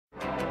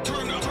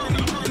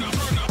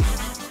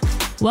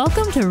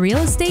Welcome to Real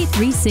Estate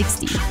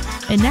 360.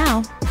 And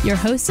now, your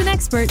hosts and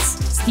experts,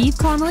 Steve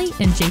Connolly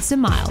and Jason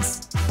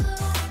Miles.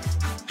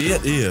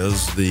 It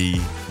is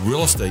the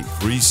Real Estate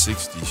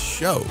 360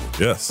 show.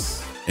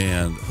 Yes.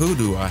 And who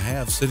do I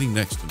have sitting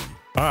next to me?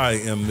 I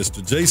am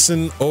Mr.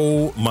 Jason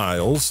O.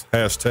 Miles,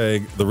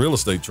 hashtag the real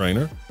estate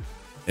trainer.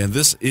 And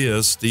this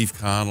is Steve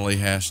Connolly,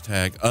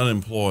 hashtag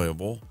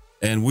unemployable.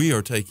 And we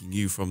are taking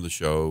you from the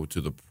show to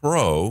the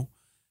pro.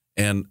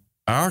 And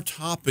our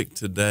topic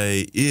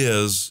today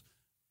is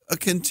a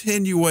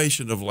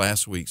continuation of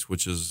last week's,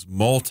 which is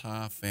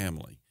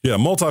multifamily. Yeah,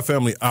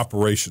 multifamily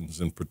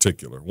operations in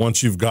particular,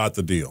 once you've got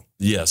the deal.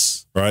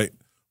 Yes. Right?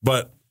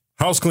 But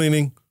house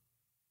cleaning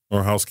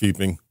or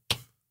housekeeping,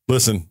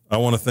 listen, I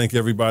want to thank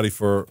everybody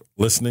for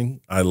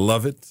listening. I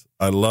love it.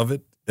 I love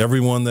it.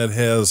 Everyone that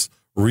has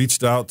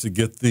reached out to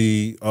get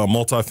the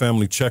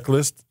multifamily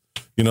checklist,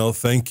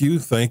 thank you.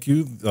 Thank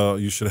you.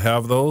 You should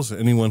have those.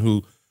 Anyone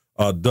who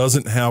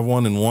doesn't have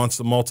one and wants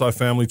the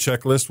multifamily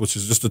checklist, which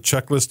is just a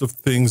checklist of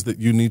things that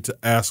you need to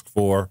ask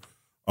for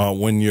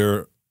when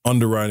you're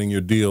underwriting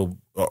your deal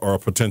or a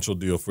potential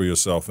deal for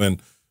yourself.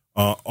 And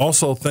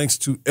also thanks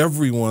to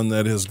everyone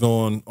that has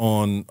gone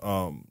on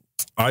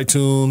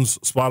iTunes,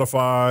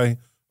 Spotify,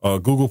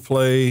 Google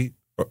Play,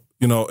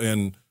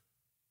 and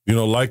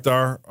liked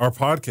our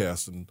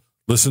podcast and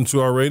listened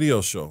to our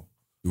radio show.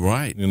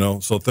 Right.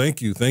 So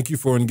thank you. Thank you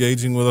for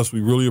engaging with us.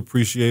 We really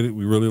appreciate it.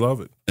 We really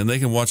love it. And they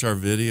can watch our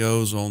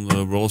videos on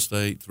the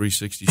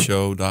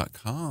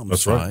realestate360show.com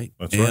That's site. Right.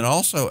 That's and right.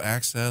 also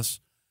access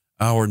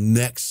our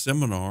next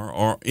seminar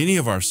or any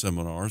of our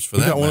seminars for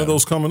that matter. We got one of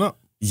those coming up.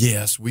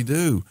 Yes, we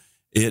do.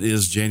 It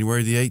is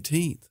January the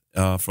 18th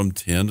from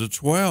 10 to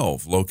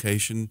 12.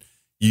 Location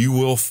you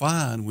will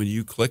find when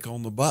you click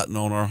on the button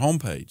on our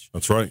homepage.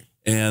 That's right.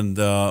 And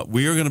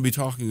we are going to be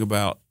talking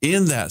about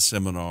in that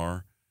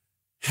seminar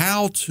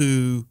how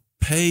to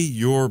pay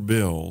your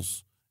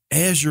bills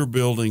as you're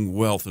building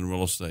wealth in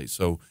real estate.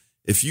 So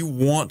if you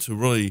want to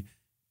really,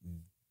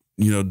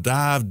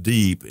 dive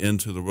deep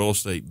into the real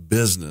estate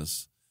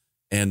business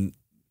and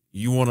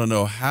you want to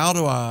know how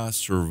do I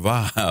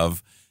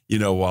survive,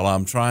 while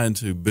I'm trying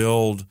to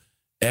build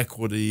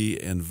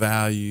equity and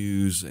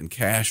values and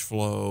cash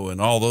flow and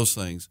all those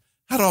things,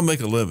 how do I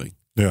make a living?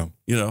 Yeah.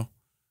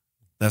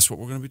 That's what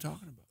we're going to be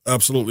talking about.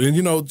 Absolutely. And,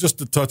 just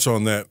to touch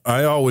on that,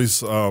 I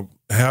always,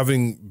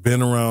 having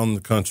been around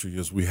the country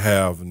as we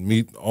have and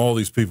meet all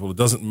these people, it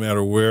doesn't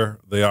matter where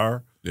they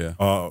are,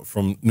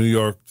 from New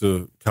York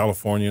to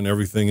California and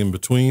everything in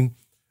between,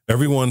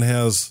 everyone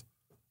has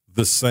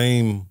the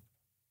same,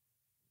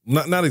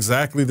 not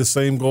exactly the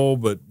same goal,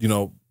 but,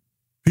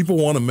 people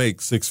want to make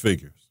six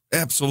figures.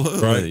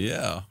 Absolutely, right?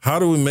 Yeah. How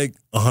do we make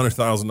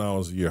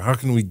 $100,000 a year? How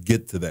can we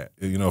get to that,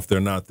 if they're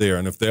not there?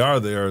 And if they are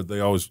there, they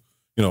always,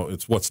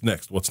 it's what's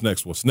next, what's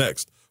next, what's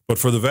next. But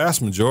for the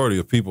vast majority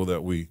of people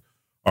that we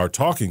are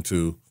talking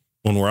to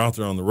when we're out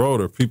there on the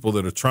road are people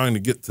that are trying to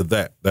get to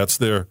that. That's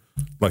their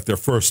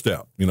first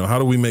step. How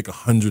do we make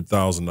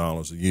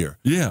 $100,000 a year?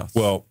 Yeah.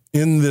 Well,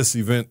 in this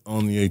event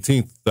on the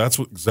 18th, that's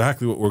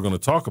exactly what we're going to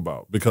talk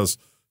about, because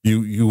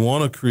you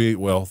want to create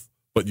wealth,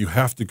 but you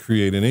have to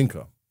create an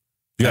income.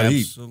 You gotta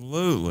eat.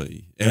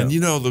 Absolutely. And,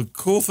 the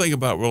cool thing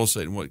about real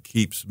estate and what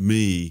keeps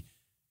me,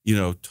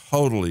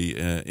 totally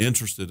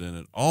interested in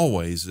it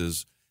always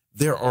is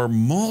there are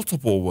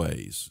multiple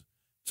ways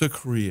to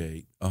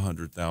create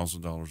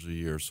 $100,000 a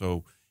year.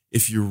 So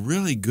if you're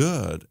really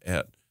good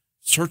at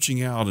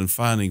searching out and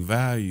finding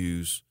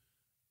values,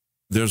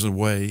 there's a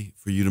way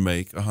for you to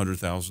make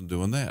 $100,000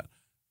 doing that.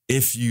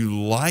 If you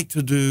like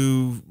to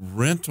do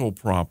rental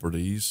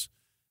properties,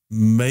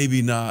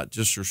 maybe not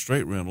just your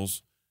straight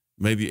rentals,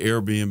 maybe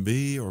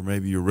Airbnb or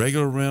maybe your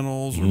regular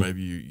rentals, or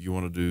maybe you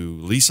want to do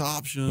lease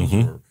options,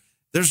 or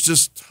there's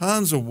just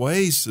tons of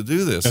ways to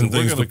do this. And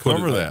we're going to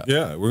cover that.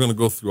 Yeah, we're going to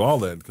go through all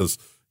that because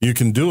you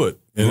can do it.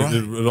 And right.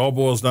 it all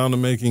boils down to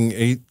making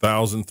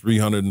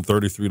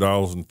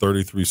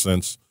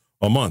 $8,333.33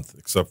 a month,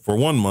 except for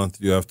 1 month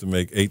you have to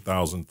make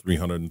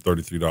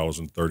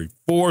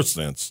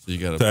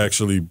 $8,333.34 to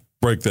actually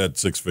break that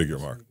six-figure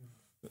mark.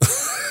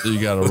 So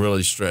you got to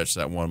really stretch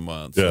that 1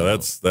 month. Yeah,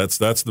 that's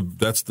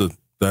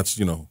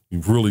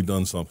you've really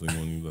done something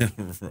when you right.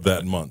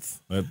 that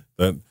month.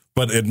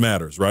 But it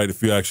matters, right?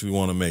 If you actually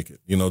want to make it,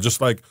 just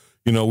like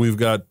we've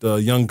got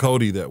young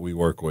Cody that we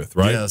work with,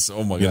 right? Yes.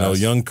 Oh my gosh.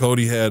 Young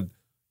Cody had,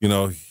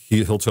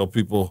 he'll tell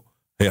people,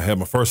 hey, I had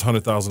my first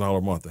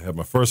 $100,000 month. I had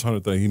my first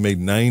 $100,000. He made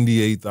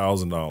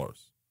 $98,000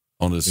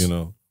 on his, in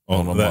a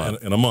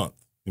month.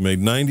 He made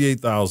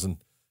 $98,000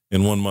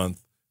 in 1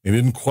 month. He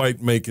didn't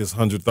quite make his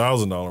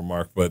 $100,000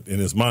 mark, but in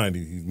his mind,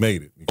 he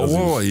made it. I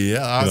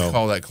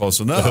call that close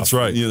enough. That's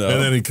right. And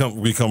then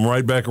we come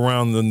right back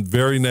around the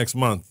very next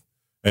month,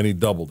 and he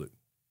doubled it.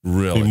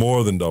 Really? He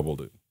more than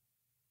doubled it.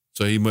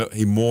 So he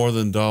more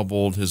than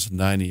doubled his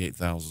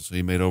 $98,000. So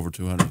he made over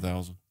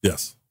 $200,000.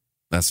 Yes.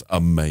 That's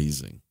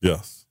amazing.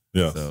 Yes.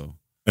 Yes. So,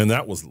 and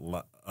that was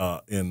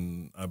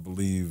in, I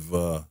believe,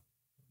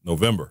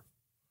 November.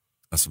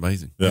 That's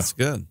amazing. Yeah. That's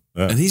good.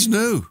 Yeah. And he's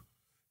new.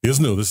 He is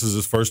new. This is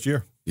his first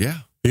year. Yeah.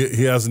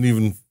 He hasn't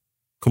even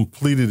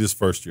completed his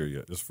first year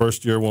yet. His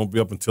first year won't be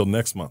up until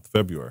next month,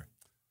 February.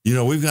 You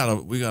know, we got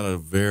a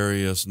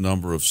various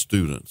number of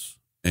students,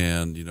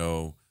 and you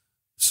know,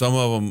 some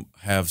of them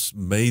have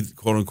made,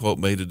 quote unquote,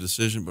 made a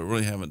decision, but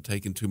really haven't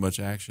taken too much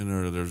action,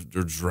 or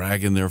they're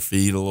dragging their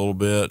feet a little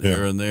bit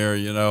here and there.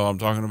 You know, I'm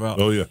talking about.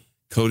 Oh yeah.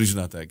 Cody's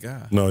not that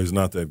guy. No, he's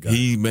not that guy.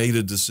 He made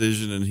a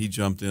decision and he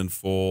jumped in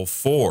full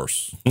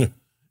force,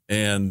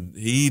 and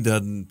he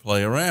doesn't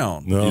play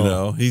around. No. You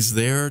know, he's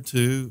there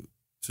to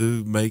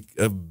make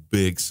a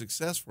big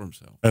success for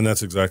himself. And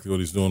that's exactly what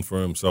he's doing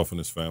for himself and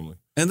his family.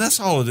 And that's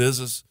all it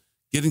is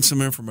getting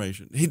some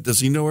information. Does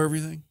he know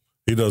everything?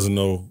 He doesn't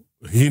know.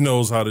 He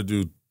knows how to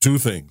do two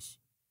things.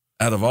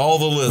 Out of all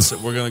the lists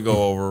that we're going to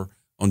go over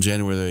on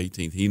January the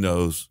 18th, he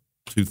knows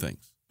two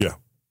things. Yeah.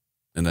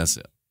 And that's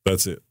it.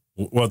 That's it.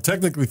 Well,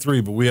 technically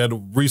three, but we had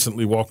to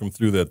recently walk him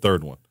through that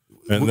third one.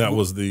 And that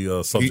was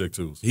the subject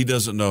tools. He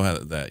doesn't know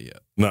that yet.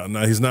 No,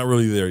 he's not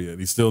really there yet.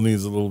 He still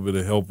needs a little bit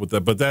of help with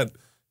that. But that,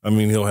 I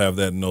mean, he'll have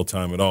that in no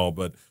time at all.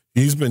 But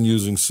he's been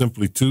using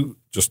simply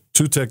just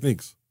two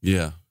techniques.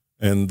 Yeah.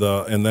 And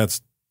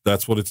that's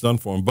what it's done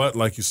for him. But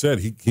like you said,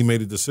 he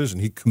made a decision.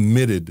 He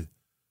committed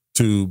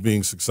to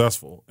being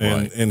successful.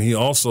 And he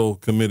also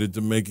committed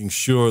to making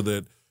sure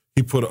that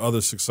he put other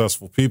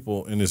successful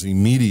people in his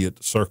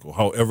immediate circle,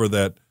 however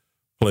that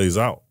plays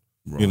out.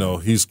 Right. You know,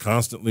 he's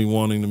constantly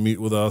wanting to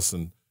meet with us.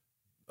 And,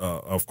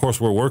 of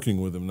course, we're working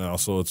with him now,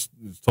 so it's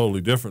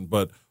totally different.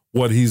 But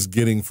what he's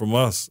getting from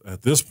us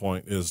at this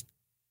point is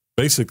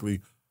basically,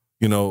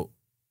 you know,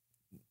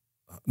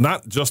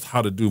 not just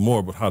how to do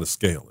more, but how to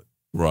scale it.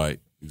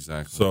 Right,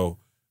 exactly. So,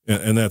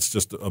 and that's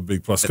just a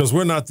big plus because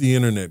we're not the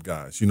internet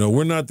guys. You know,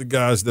 we're not the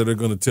guys that are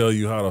going to tell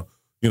you how to,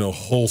 you know,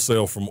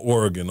 wholesale from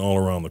Oregon all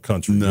around the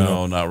country. No, you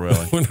know? not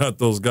really. We're not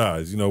those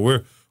guys. You know,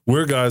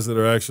 we're guys that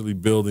are actually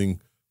building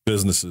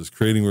businesses,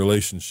 creating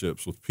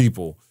relationships with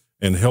people,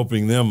 and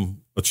helping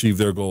them achieve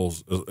their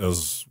goals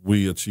as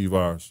we achieve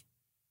ours.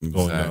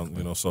 Exactly. Going down,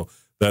 you know, so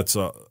that's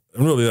and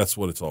really that's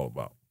what it's all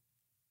about.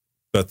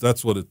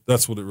 That's what it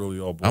really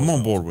all boils I'm on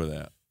down board to, with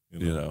that.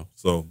 You know,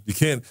 so you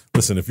can't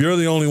listen. If you're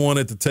the only one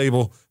at the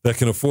table that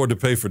can afford to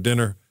pay for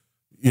dinner,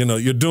 you know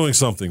you're doing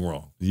something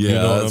wrong. Yeah, you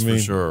know that's what I mean?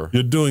 for sure.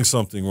 You're doing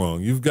something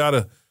wrong. You've got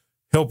to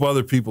help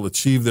other people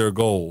achieve their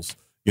goals.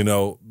 You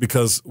know,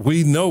 because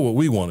we know what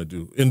we want to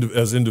do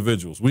as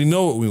individuals. We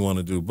know what we want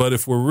to do. But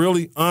if we're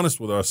really honest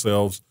with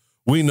ourselves,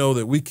 we know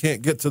that we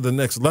can't get to the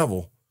next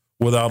level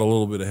without a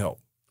little bit of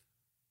help.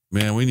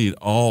 Man, we need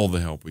all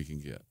the help we can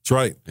get. That's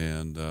right.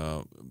 And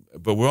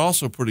but we're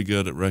also pretty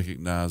good at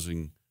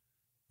recognizing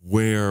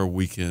where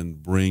we can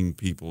bring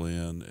people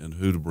in and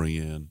who to bring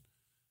in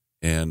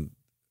and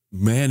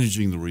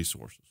managing the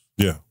resources.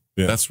 Yeah.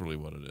 That's really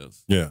what it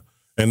is. Yeah.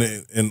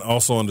 And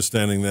also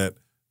understanding that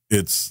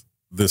it's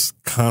this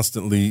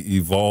constantly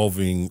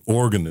evolving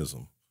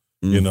organism.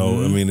 Mm-hmm. You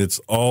know, I mean, it's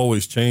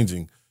always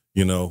changing.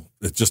 You know,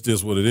 it just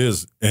is what it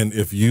is. And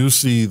if you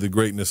see the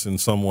greatness in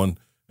someone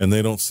and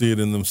they don't see it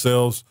in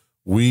themselves,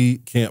 we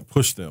can't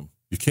push them.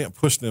 You can't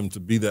push them to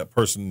be that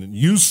person that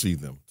you see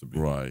them to be.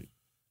 Right.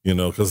 You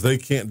know, because they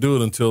can't do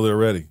it until they're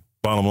ready.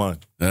 Bottom line.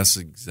 That's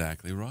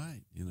exactly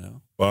right, you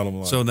know. Bottom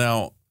line. So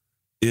now,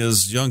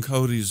 is young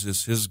Cody's,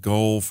 is his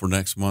goal for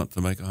next month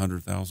to make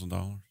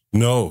 $100,000?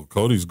 No,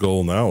 Cody's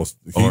goal now is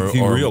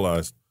he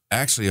realized.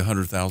 Actually,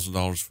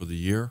 $100,000 for the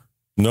year?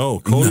 No,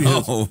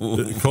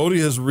 Cody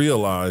has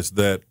realized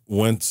that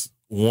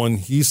when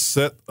he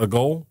set a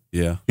goal,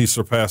 he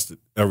surpassed it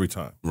every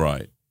time.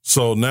 Right.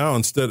 So now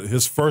instead,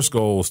 his first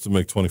goal was to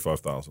make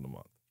 $25,000 a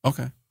month.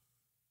 Okay.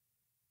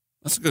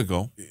 That's a good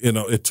goal. You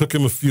know, it took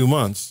him a few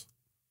months,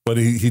 but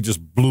he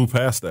just blew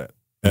past that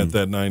at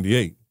that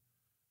 98,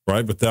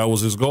 right? But that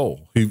was his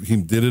goal. He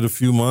did it a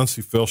few months.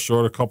 He fell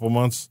short a couple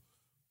months,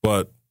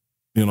 but,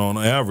 you know, on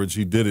average,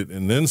 he did it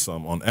and then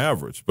some on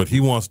average. But he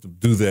wants to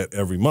do that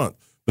every month.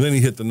 But then he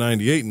hit the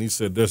 98 and he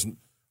said,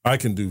 I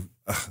can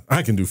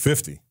do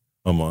 50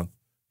 a month.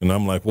 And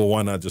I'm like, well,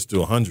 why not just do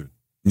 100?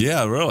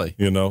 Yeah, really.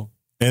 You know?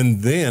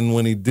 And then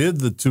when he did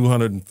the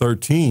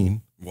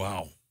 213.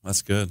 Wow,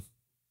 that's good.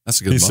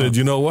 That's a good He month. said,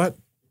 you know what?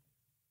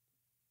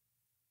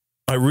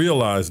 I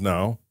realize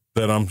now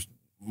that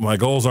my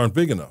goals aren't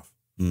big enough.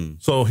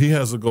 So he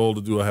has a goal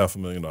to do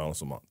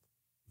 $500,000 a month.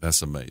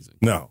 That's amazing.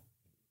 Now,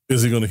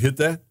 is he going to hit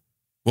that?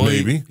 Well,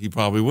 maybe. He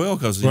probably will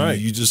because Right.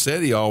 you just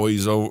said he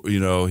always,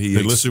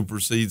 he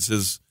supersedes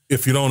his.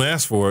 If you don't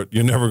ask for it,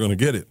 you're never going to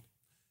get it.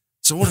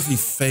 So what if he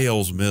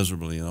fails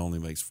miserably and only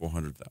makes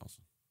 $400,000?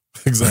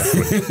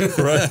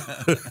 Exactly. Right.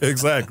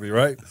 Exactly.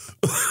 Right.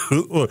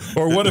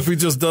 Or what if he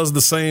just does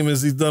the same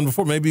as he's done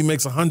before? Maybe he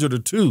makes 100 or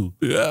 2.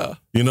 Yeah.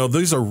 You know,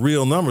 these are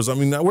real numbers. I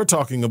mean, now we're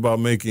talking about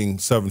making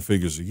 7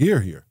 figures a year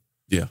here.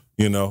 Yeah.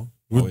 You know,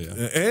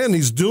 and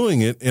he's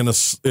doing it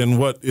in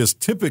what is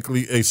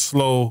typically a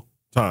slow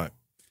time.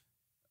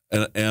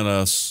 And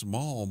a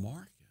small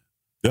market.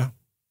 Yeah.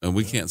 And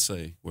we can't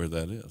say where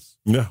that is.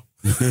 Yeah.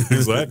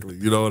 Exactly.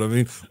 You know what I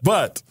mean?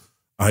 But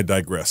I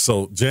digress.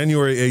 So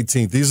January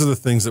 18th, these are the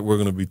things that we're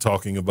going to be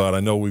talking about. I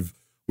know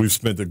we've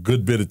spent a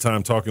good bit of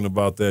time talking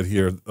about that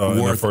here in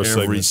our first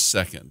every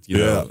segment. second. You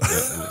know,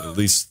 at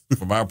least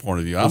from our point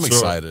of view. I'm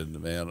excited,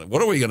 man.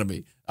 What are we going to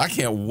be? I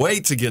can't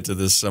wait to get to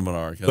this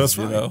seminar. That's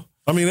right. You know?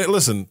 I mean,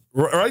 listen,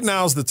 right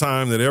now is the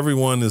time that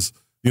everyone is,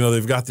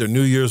 they've got their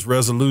New Year's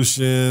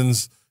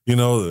resolutions,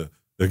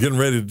 they're getting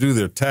ready to do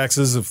their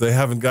taxes. If they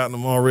haven't gotten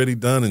them already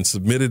done and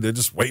submitted, they're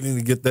just waiting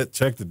to get that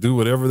check to do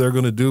whatever they're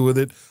going to do with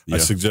it. Yeah. I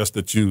suggest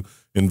that you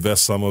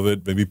invest some of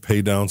it, maybe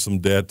pay down some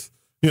debt,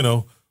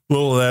 little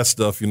of that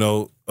stuff.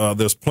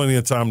 There's plenty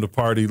of time to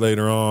party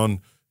later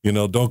on.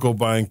 Don't go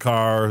buying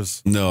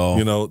cars.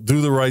 No. Do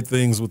the right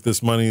things with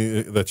this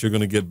money that you're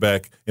going to get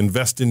back.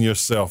 Invest in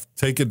yourself.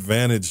 Take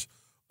advantage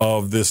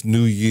of this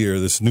new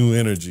year, this new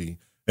energy.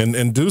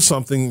 And do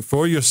something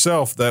for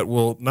yourself that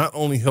will not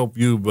only help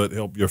you, but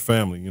help your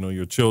family,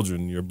 your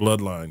children, your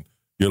bloodline,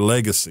 your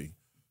legacy.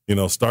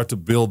 Start to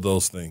build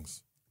those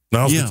things.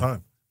 Now's the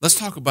time. Let's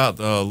talk about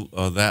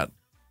that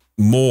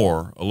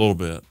more a little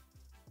bit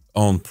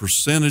on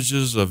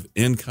percentages of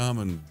income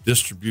and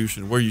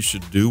distribution, where you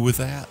should do with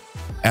that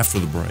after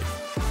the break.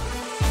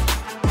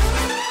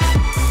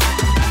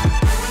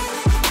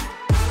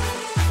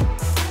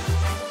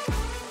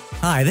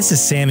 Hi, this is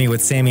Sammy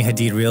with Sammy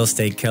Hadid Real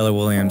Estate Keller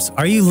Williams.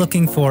 Are you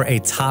looking for a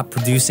top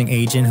producing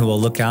agent who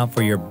will look out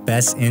for your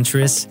best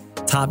interests?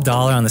 Top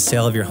dollar on the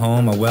sale of your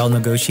home, a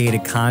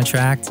well-negotiated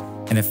contract,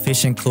 an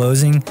efficient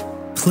closing?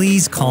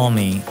 Please call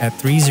me at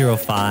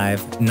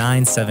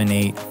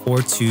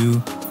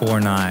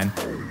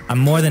 305-978-4249. I'm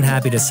more than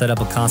happy to set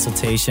up a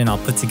consultation. I'll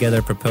put together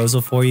a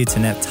proposal for you to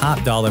net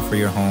top dollar for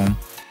your home,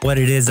 what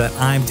it is that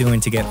I'm doing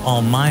to get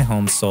all my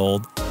homes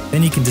sold.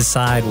 Then you can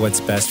decide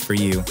what's best for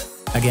you.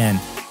 Again,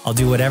 I'll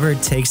do whatever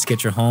it takes to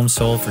get your home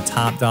sold for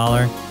top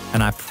dollar,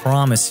 and I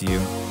promise you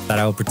that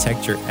I will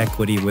protect your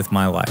equity with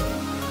my life.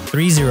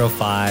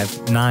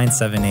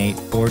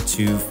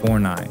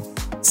 305-978-4249.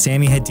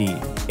 Sammy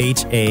Hadid,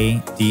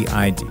 Hadid.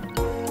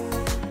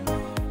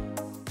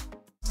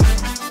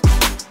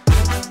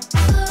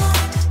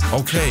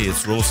 Okay,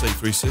 it's Real Estate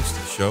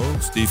 360 show.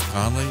 Steve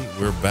Conley,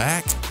 we're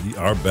back. We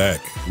are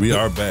back.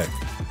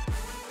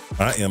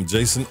 I am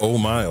Jason O.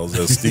 Miles,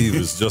 as Steve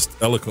has just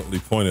eloquently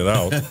pointed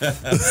out.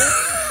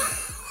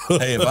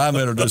 Hey, if I'm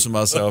introducing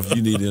myself,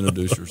 you need to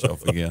introduce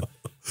yourself again.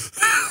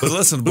 But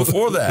listen,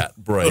 before that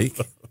break,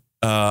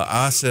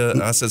 I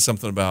said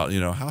something about,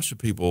 how should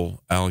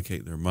people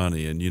allocate their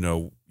money? And,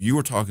 you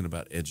were talking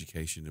about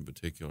education in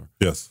particular.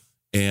 Yes.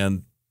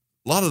 And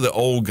a lot of the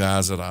old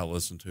guys that I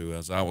listened to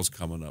as I was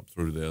coming up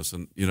through this,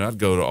 and, I'd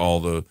go to all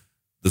the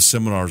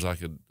seminars I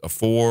could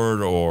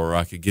afford, or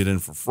I could get in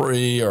for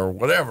free, or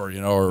whatever,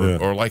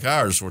 or like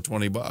ours for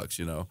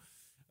 $20,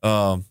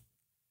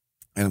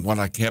 and what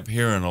I kept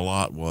hearing a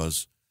lot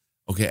was,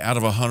 okay, out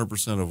of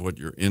 100% of what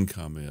your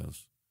income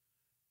is,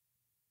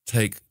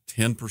 take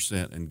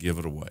 10% and give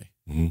it away.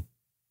 Mm-hmm.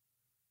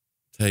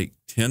 Take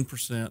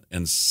 10%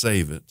 and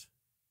save it,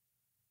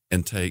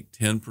 and take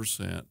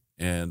 10%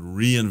 and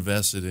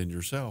reinvest it in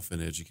yourself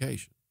in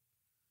education.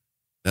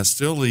 That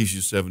still leaves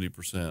you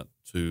 70%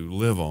 to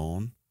live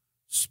on,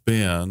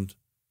 spend,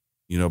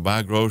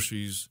 buy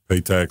groceries, pay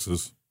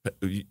taxes,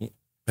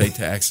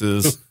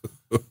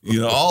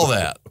 all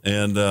that.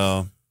 And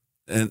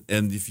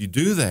if you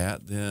do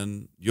that,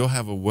 then you'll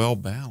have a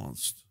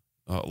well-balanced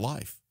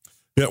life.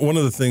 Yeah, one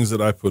of the things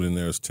that I put in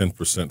there is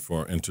 10%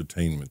 for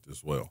entertainment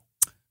as well.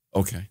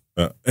 Okay.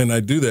 And I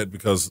do that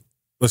because,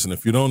 listen,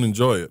 if you don't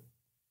enjoy it,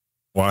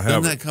 why have it?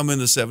 Doesn't that come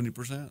into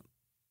 70%?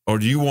 Or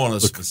do you want a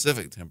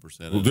specific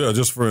 10%? Well, yeah,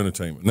 just for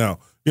entertainment. Now,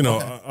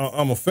 okay.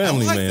 I'm a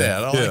family man.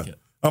 I like it.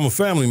 I'm a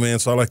family man,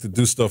 so I like to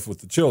do stuff with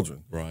the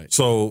children. Right.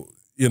 So,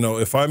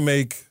 if I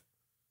make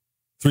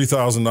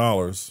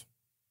 $3,000,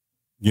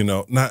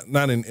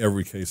 not in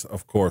every case,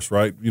 of course,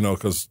 right?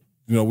 Because,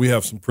 we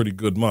have some pretty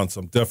good months.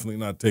 I'm definitely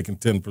not taking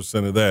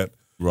 10% of that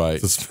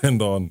to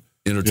spend on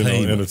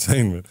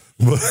entertainment.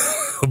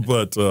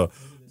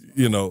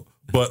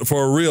 But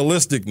for a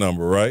realistic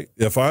number, right?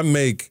 If I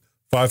make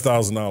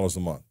 $5,000 a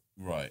month,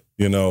 right?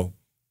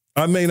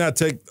 I may not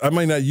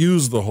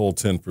use the whole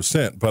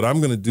 10%, but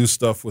I'm going to do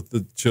stuff with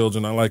the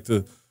children. I like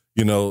to,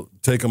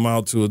 take them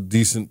out to a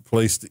decent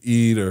place to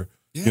eat, or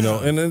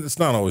and it's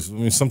not always.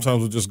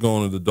 Sometimes we're just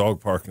going to the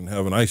dog park and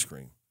having ice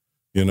cream.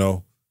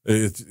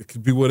 It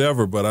could be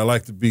whatever, but I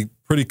like to be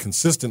pretty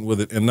consistent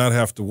with it and not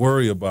have to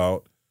worry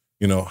about,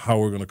 how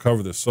we're going to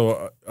cover this.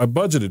 So I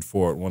budgeted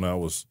for it when I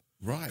was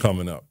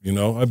coming up. I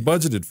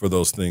budgeted for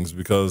those things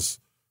because,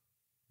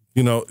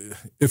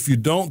 if you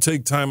don't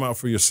take time out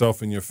for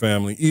yourself and your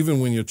family, even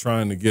when you're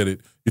trying to get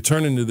it, you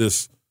turn into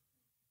this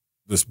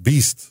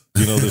beast,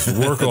 this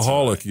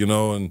workaholic,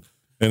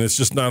 and it's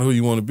just not who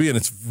you want to be. And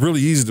it's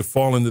really easy to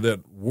fall into that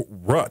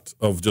rut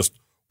of just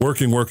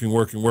working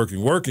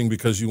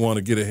because you want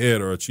to get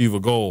ahead or achieve a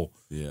goal.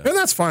 Yeah. And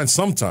that's fine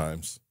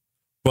sometimes,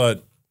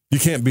 but you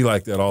can't be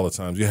like that all the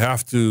time. You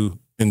have to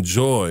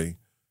enjoy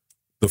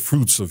the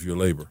fruits of your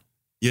labor.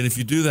 Yeah, and if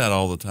you do that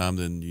all the time,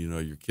 then,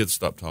 your kids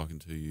stop talking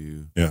to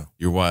you. Yeah.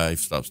 Your wife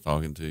stops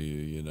talking to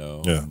you,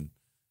 Yeah. And,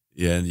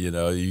 And,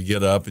 you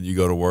get up and you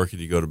go to work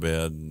and you go to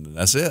bed and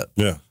that's it.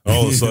 Yeah.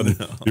 All of a sudden,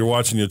 you're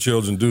watching your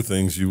children do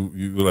things.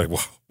 You're like,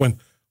 well, when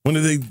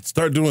did they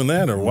start doing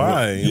that or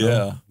why?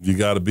 You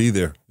got to be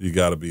there. You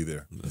got to be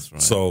there. That's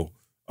right. So,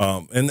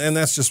 and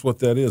that's just what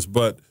that is.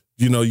 But,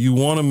 you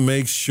want to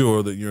make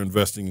sure that you're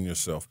investing in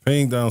yourself,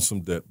 paying down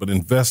some debt, but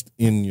invest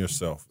in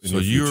yourself. So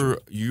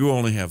you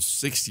only have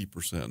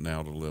 60%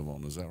 now to live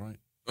on. Is that right?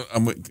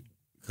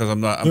 Because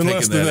I'm taking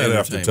less than that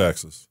after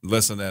taxes.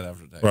 Less than that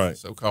after taxes. Right.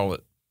 So call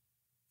it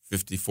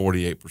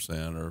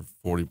 48% or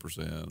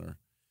 40%, or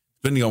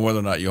depending on whether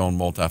or not you own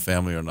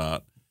multifamily or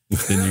not,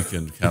 then you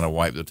can kind of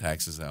wipe the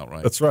taxes out,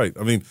 right? That's right.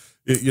 I mean,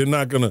 you're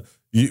not going to,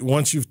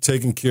 once you've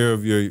taken care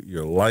of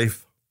your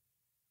life,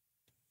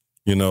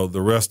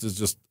 the rest is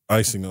just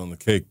icing on the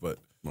cake. But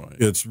right.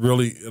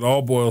 it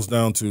all boils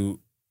down to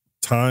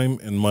time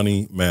and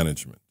money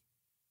management.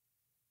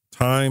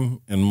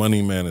 Time and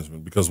money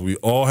management, because we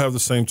all have the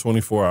same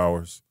 24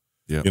 hours.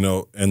 Yep.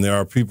 And there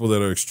are people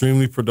that are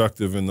extremely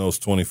productive in those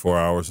 24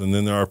 hours, and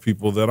then there are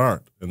people that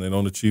aren't, and they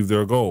don't achieve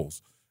their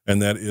goals.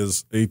 And that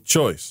is a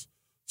choice.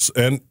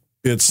 And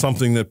it's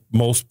something that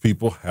most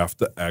people have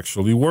to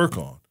actually work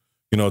on.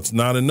 It's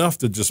not enough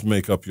to just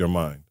make up your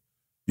mind.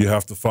 You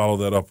have to follow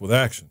that up with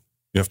action.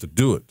 You have to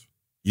do it.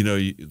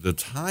 The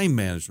time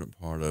management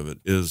part of it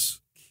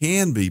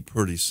can be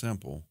pretty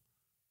simple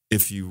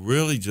if you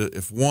really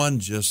if one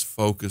just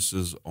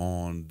focuses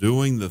on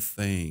doing the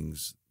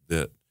things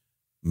that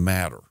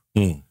matter.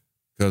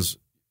 Because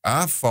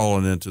I've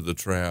fallen into the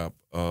trap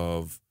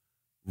of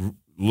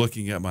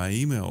looking at my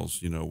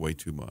emails, way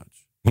too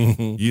much. For most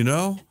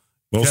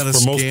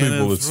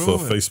people, it's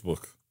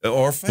Facebook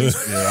or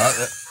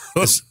Facebook.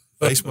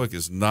 Facebook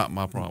is not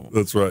my problem.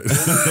 That's right.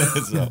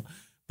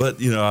 But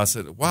I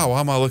said, "Wow, why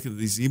am I looking at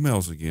these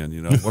emails again?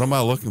 What am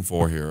I looking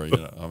for here?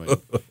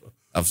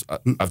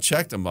 I've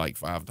checked them like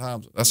 5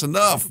 times. That's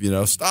enough.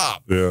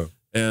 Stop." Yeah.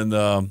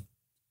 And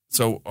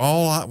so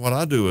what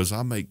I do is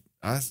I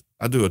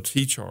do a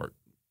T-chart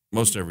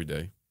most every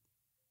day.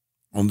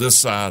 On this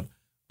side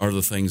are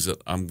the things that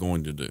I'm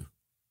going to do.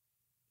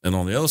 And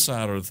on the other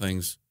side are the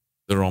things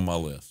that are on my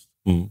list.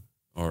 Mm-hmm.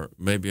 Or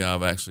maybe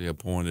I've actually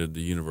appointed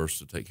the universe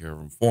to take care of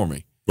them for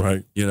me.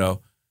 Right.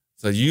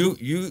 So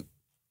you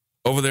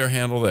over there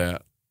handle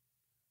that,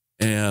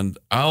 and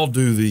I'll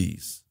do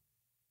these.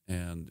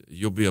 And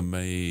you'll be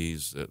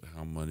amazed at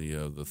how many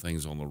of the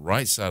things on the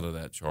right side of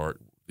that chart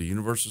the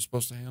universe is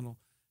supposed to handle,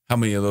 how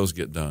many of those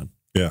get done.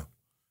 Yeah.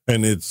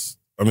 And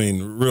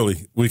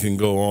really, we can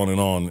go on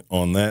and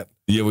on that.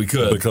 Yeah, we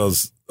could.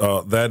 Because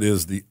that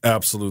is the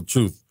absolute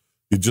truth.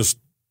 It has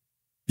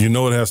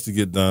to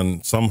get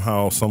done.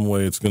 Somehow, some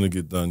way it's going to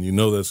get done.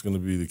 That's going to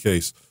be the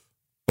case.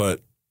 But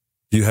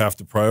you have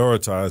to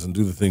prioritize and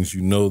do the things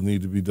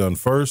need to be done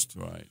first.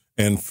 Right.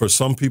 And for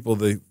some people,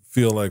 they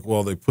feel like,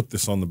 well, they put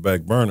this on the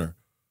back burner.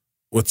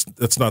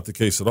 That's not the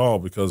case at all,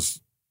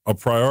 because a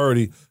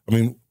priority,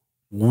 you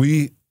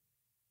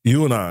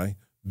and I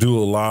do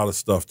a lot of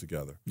stuff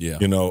together. Yeah.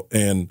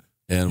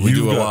 And we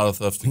do a lot of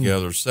stuff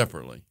together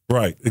separately.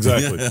 Right,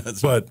 exactly.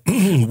 But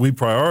we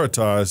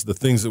prioritize the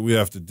things that we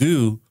have to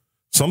do.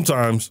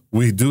 Sometimes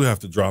we do have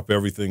to drop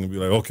everything and be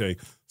like, okay,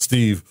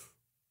 Steve,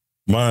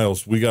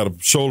 Miles, we got to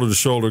shoulder to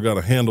shoulder, got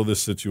to handle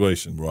this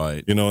situation.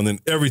 Right. And then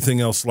everything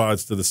else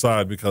slides to the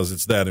side because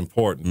it's that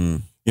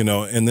important.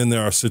 And then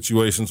there are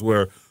situations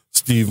where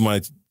Steve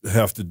might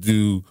have to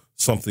do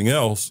something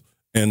else,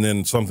 and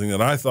then something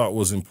that I thought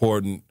was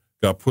important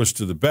got pushed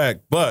to the back,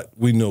 but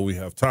we know we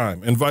have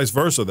time. And vice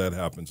versa, that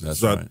happens.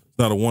 That's it's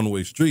not a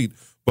one-way street,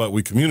 but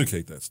we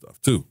communicate that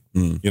stuff too.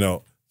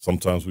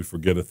 Sometimes we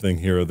forget a thing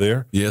here or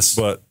there. Yes.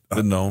 But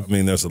no.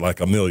 There's like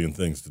a million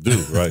things to do,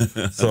 right?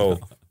 So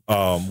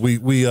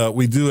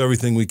we do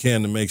everything we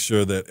can to make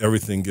sure that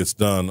everything gets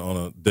done on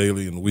a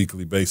daily and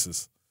weekly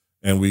basis.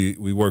 And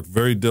we work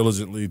very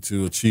diligently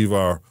to achieve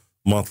our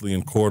monthly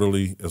and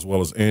quarterly as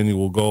well as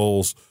annual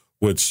goals,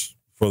 which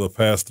for the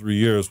past 3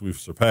 years we've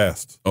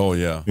surpassed. Oh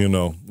yeah.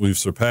 We've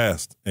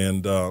surpassed.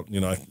 And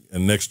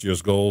and next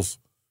year's goals,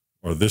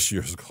 or this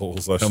year's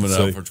goals, I coming should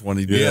say. Up for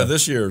 20. Yeah,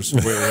 this year's.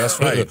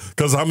 That's right.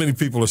 Because how many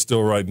people are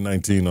still writing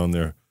 19 on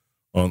their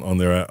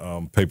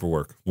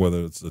paperwork,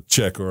 whether it's a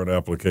check or an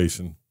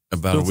application?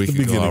 About a week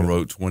ago, I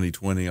wrote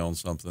 2020 on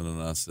something, and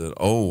I said,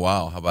 "Oh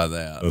wow, how about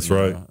that?" That's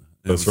right.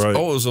 That's right.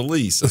 Oh, it was a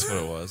lease. That's what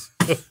it was.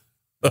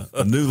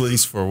 A new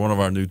lease for one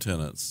of our new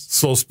tenants.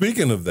 So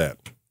speaking of that,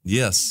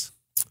 yes,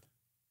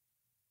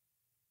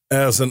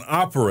 as an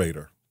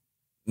operator,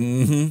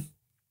 yeah,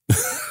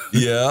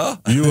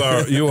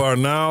 you are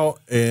now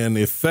an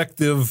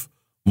effective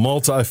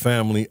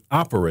multifamily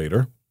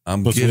operator.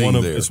 I'm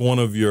getting there. It's one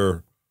of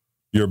your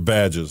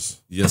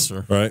badges. Yes,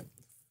 sir. Right.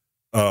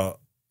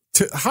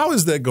 How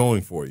is that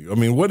going for you?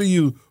 What are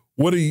your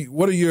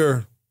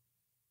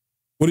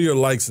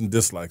likes and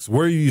dislikes?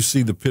 Where do you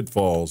see the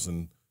pitfalls,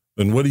 and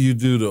what do you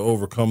do to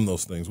overcome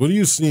those things? What are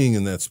you seeing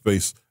in that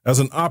space as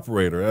an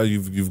operator?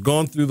 You've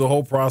gone through the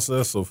whole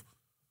process of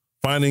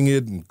finding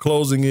it and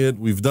closing it.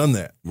 We've done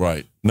that.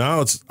 Right.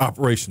 Now it's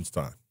operations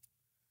time.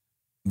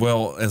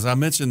 Well, as I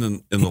mentioned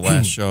in the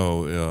last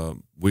show,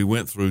 we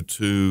went through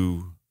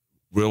 2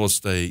 real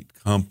estate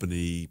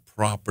company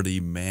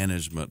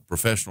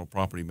professional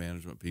property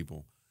management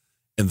people,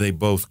 and they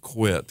both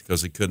quit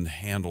because they couldn't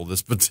handle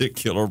this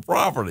particular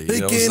property.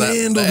 They can't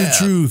handle the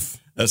truth.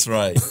 That's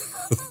right.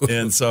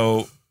 And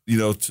so,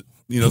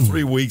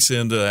 3 weeks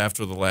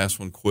after the last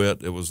one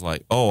quit, it was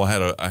like, oh,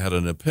 I had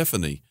an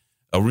epiphany,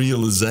 a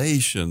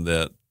realization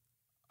that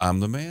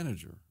I'm the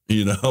manager,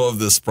 of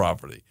this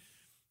property.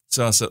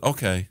 So I said,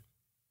 okay,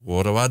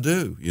 what do I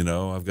do?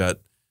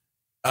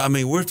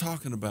 We're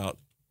talking about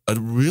a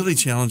really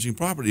challenging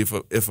property.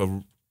 If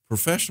a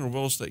professional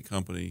real estate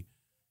company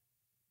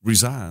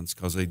resigns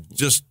because they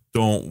just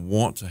don't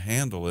want to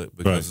handle it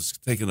because it's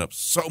taking up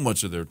so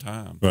much of their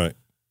time. Right.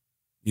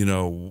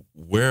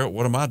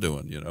 What am I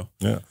doing,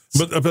 Yeah.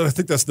 But I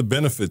think that's the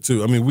benefit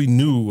too. I mean, we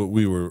knew what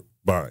we were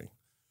buying.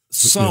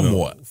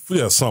 Somewhat.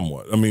 Yeah,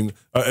 somewhat. I mean,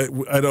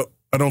 I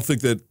don't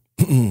think that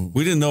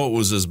we didn't know it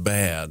was as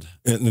bad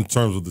in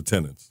terms of the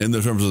tenants. In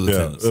the terms of the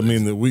tenants. I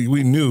mean,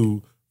 we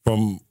knew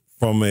from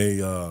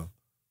a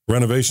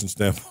renovation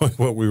standpoint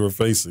what we were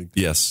facing.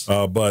 Yes.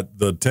 But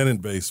the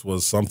tenant base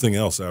was something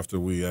else after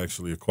we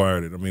actually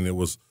acquired it. I mean, it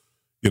was,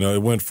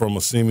 it went from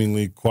a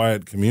seemingly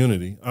quiet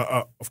community.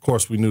 Of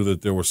course, we knew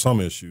that there were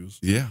some issues.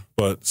 Yeah.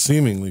 But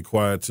seemingly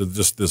quiet to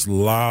just this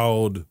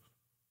loud,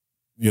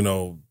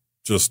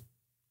 just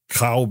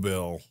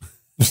cowbell,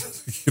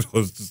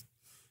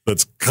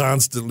 that's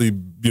constantly,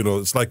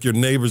 it's like your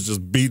neighbor's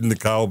just beating the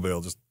cowbell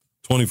just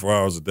 24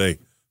 hours a day.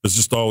 There's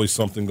just always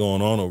something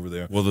going on over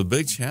there. Well, the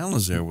big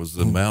challenge there was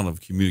the amount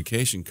of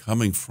communication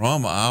coming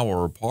from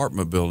our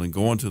apartment building,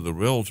 going to the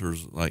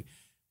realtors. Like,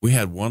 we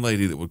had one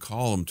lady that would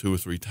call them 2 or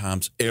 3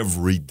 times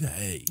every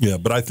day. Yeah,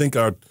 but I think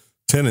our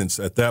tenants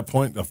at that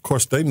point, of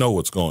course, they know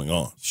what's going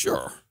on.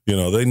 Sure.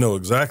 They know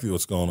exactly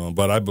what's going on.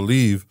 But I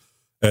believe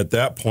at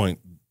that point,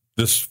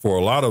 this, for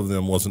a lot of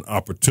them, was an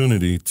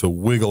opportunity to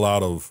wiggle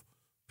out of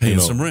paying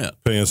some rent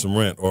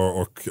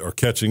or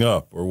catching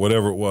up or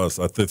whatever it was.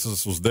 I think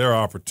this was their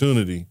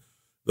opportunity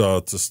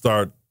to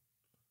start,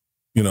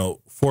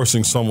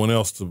 forcing someone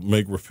else to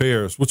make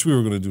repairs, which we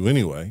were going to do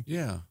anyway.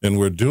 Yeah. And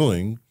we're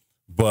doing,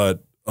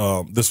 but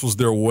this was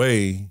their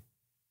way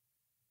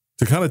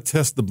to kind of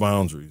test the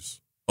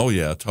boundaries. Oh,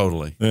 yeah,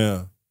 totally.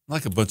 Yeah.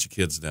 Like a bunch of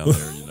kids down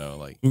there,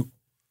 like,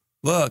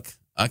 look,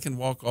 I can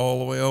walk all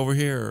the way over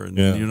here and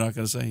you're not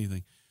going to say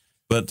anything.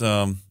 But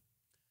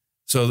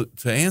so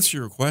to answer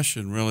your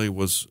question really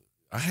was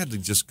I had to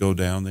just go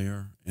down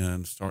there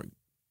and start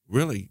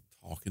really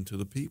talking to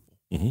the people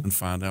and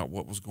find out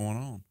what was going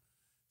on.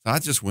 So I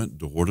just went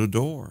door to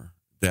door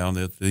down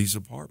at these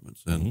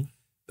apartments. And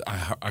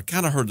I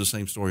kind of heard the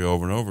same story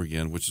over and over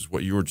again, which is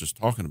what you were just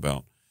talking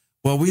about.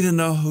 Well, we didn't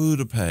know who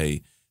to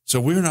pay, so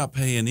we're not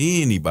paying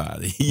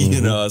anybody.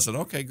 I said,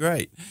 okay,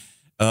 great.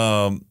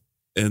 And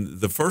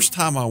the first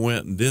time I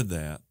went and did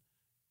that,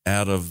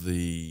 out of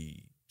the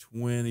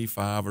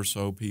 25 or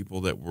so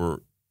people that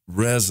were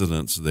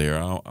residents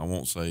there, I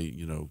won't say,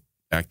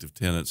 active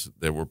tenants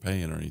that were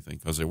paying or anything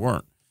because they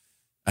weren't.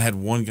 I had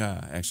one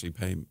guy actually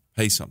pay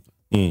something.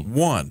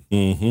 One.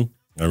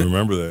 I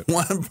remember that.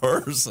 One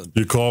person.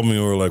 You called me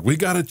and were like, we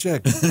got to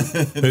check.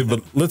 Hey,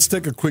 but let's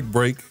take a quick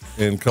break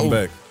and come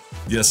back.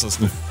 Yes, let's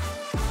do.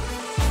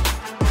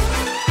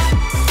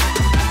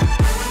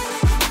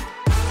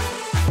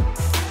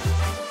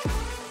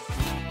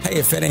 Hey,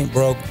 if it ain't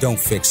broke, don't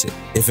fix it.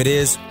 If it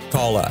is,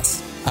 call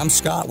us. I'm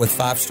Scott with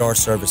 5 Star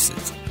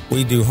Services.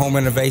 We do home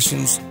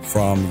renovations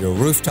from your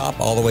rooftop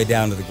all the way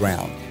down to the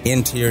ground.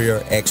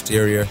 Interior,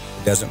 exterior,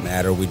 it doesn't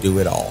matter. We do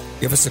it all.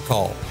 Give us a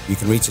call. You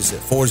can reach us at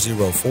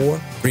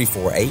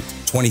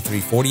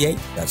 404-348-2348.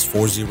 That's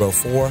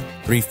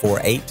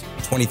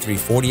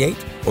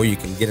 404-348-2348. Or you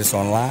can get us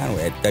online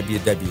at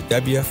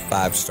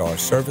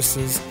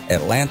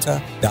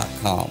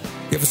www.5starservicesatlanta.com.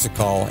 Give us a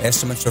call.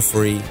 Estimates are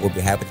free. We'll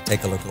be happy to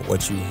take a look at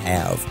what you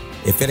have.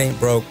 If it ain't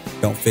broke,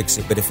 don't fix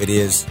it. But if it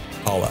is,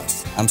 call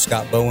us. I'm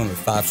Scott Bowen with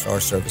 5 Star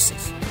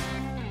Services.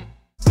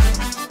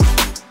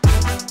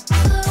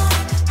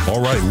 All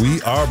right,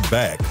 we are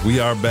back.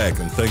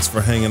 And thanks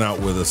for hanging out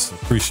with us.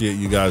 Appreciate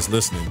you guys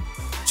listening.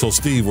 So,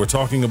 Steve, we're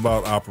talking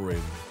about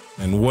operating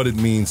and what it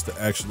means to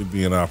actually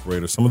be an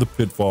operator, some of the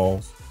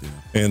pitfalls.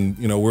 And,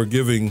 we're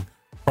giving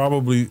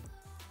probably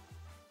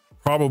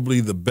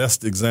the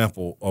best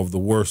example of the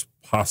worst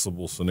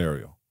possible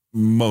scenario.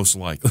 Most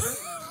likely.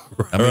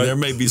 I mean, there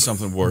may be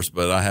something worse,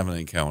 but I haven't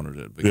encountered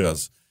it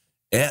because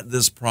at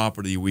this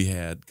property we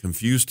had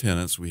confused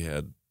tenants. We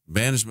had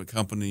management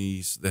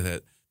companies that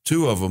had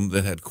 2 of them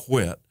that had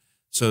quit.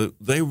 So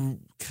they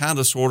kind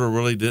of sort of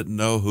really didn't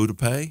know who to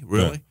pay,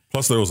 really. Yeah.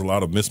 Plus, there was a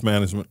lot of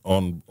mismanagement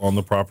on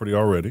the property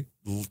already.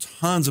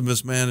 Tons of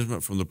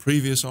mismanagement from the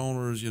previous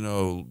owners,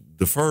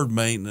 deferred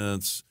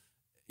maintenance,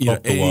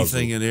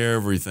 anything and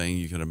everything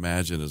you can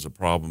imagine is a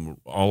problem,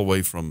 all the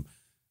way from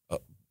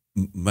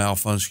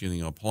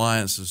malfunctioning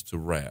appliances to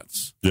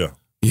rats. Yeah.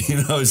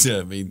 It was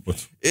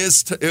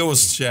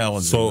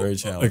challenging, very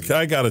challenging.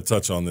 I got to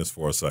touch on this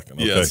for a second,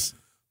 okay? Yes.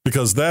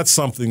 Because that's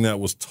something that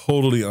was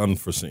totally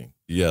unforeseen.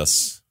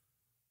 Yes.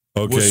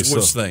 Okay,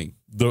 Which thing?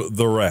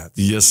 The rats.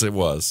 Yes, it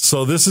was.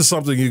 So this is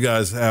something you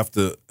guys have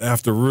to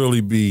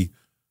really be.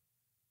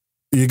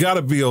 You got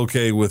to be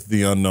okay with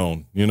the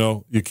unknown.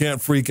 You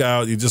can't freak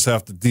out. You just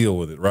have to deal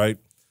with it, right?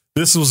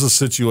 This was a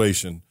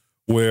situation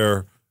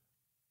where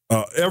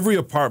every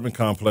apartment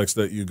complex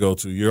that you go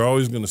to, you're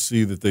always going to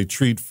see that they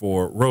treat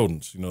for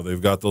rodents.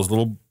 They've got those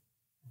little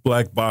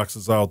black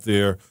boxes out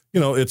there.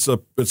 It's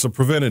a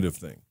preventative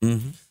thing.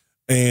 Mm-hmm.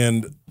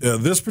 And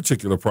this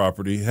particular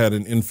property had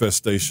an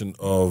infestation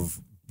of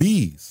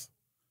bees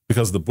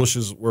because the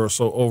bushes were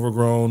so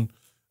overgrown,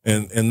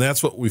 and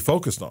that's what we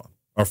focused on.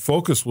 Our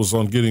focus was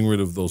on getting rid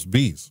of those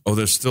bees. Oh,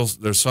 there's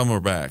some are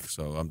back,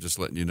 so I'm just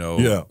letting you know.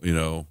 Yeah.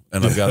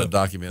 And I've got it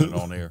documented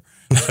on air.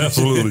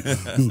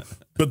 Absolutely.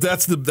 But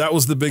that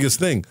was the biggest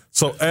thing.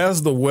 So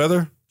as the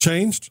weather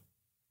changed,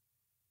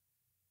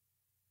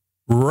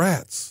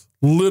 rats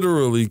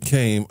literally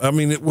came. I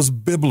mean, it was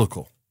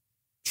biblical,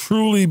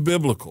 truly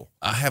biblical.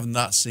 I have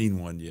not seen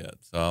one yet,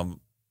 so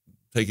I'm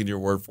taking your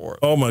word for it.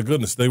 Oh my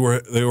goodness, they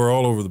were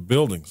all over the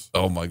buildings.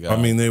 Oh my God.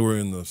 I mean, they were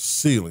in the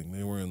ceiling,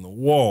 they were in the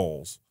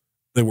walls,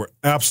 they were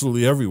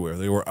absolutely everywhere.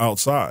 They were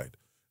outside.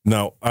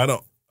 Now I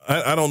don't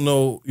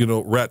know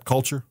rat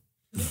culture,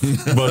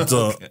 but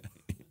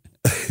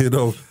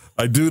Okay.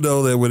 I do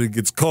know that when it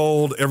gets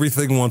cold,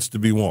 everything wants to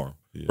be warm,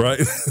 right?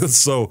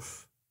 So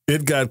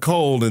it got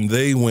cold and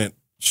they went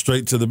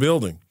straight to the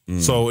building.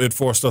 So it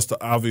forced us to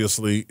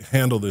obviously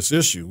handle this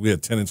issue. We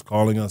had tenants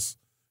calling us.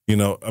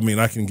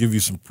 I can give you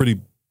some pretty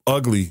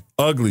ugly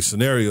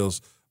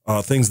scenarios,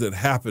 things that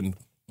happened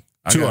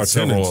to our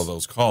several tenants. of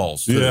those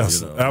calls. Too,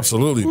 Yes,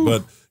 absolutely. Ooh.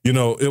 But,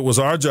 it was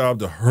our job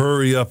to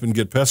hurry up and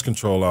get pest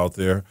control out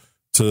there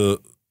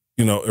to,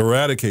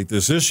 eradicate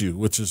this issue,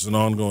 which is an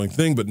ongoing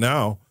thing. But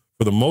now,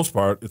 for the most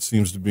part, it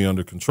seems to be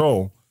under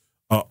control,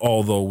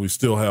 although we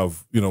still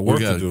have, work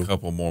to do. A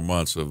couple more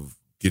months of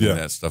getting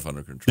that stuff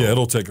under control. Yeah,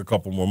 it'll take a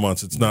couple more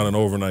months. It's not an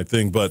overnight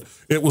thing, but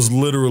it was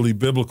literally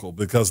biblical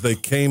because they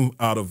came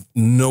out of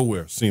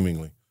nowhere,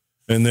 seemingly,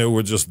 and they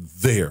were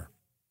just there.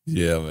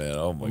 Yeah, man.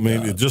 Oh, my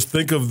God. Just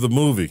think of the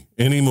movie,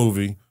 any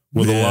movie,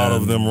 with a lot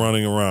of them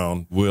running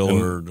around.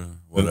 Willard,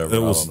 whatever.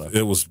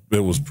 It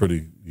was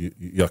pretty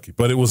yucky,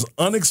 but it was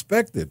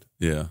unexpected.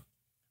 Yeah.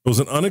 It was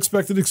an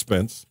unexpected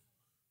expense.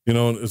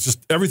 It's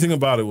just everything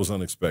about it was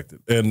unexpected.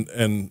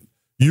 And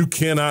you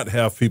cannot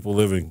have people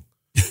living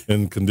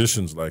in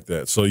conditions like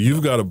that. So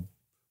you've got to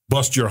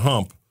bust your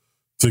hump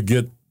to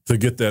get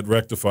that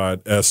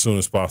rectified as soon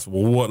as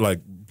possible.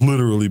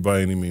 Literally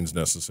by any means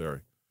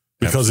necessary.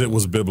 Because Absolutely. It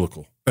was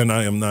biblical. And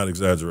I am not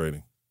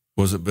exaggerating.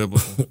 Was it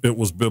biblical? It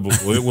was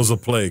biblical. It was a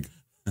plague.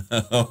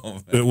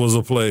 It was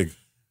a plague.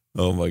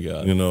 Oh, my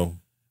God.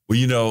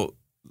 Well,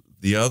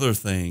 the other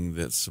thing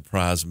that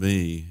surprised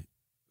me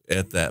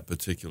at that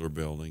particular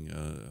building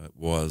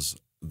was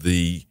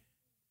the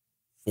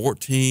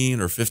 14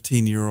 or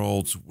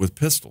 15-year-olds with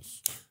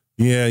pistols.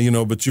 Yeah,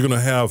 but you're going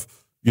to have,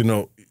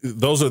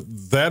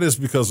 that is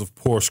because of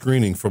poor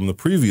screening from the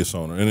previous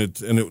owner. And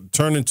it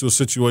turned into a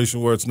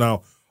situation where it's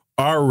now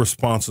our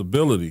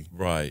responsibility,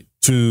 right,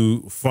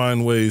 to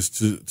find ways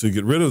to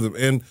get rid of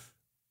them.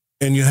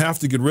 And you have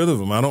to get rid of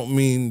them. I don't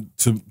mean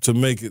to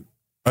make it,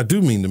 I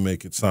do mean to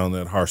make it sound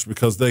that harsh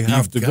because they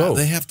have to go.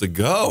 They have to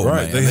go.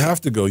 Right. Man. They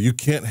have to go. You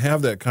can't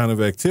have that kind of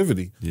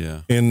activity.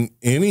 Yeah. And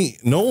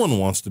no one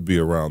wants to be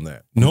around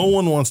that. No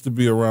one wants to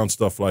be around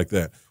stuff like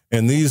that.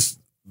 And this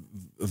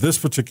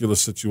particular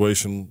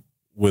situation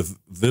with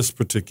this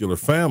particular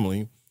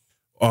family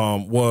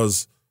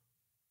was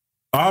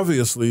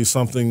obviously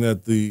something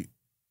that the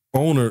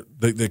owner,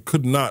 they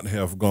could not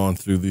have gone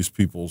through these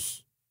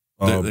people's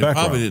they background.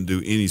 probably didn't do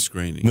any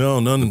screening. No,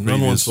 none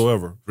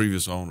whatsoever.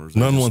 Previous owners,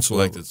 none just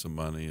whatsoever. collected some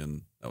money,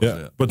 and that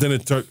was it. But then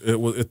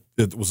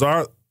it was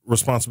our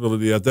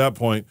responsibility at that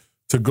point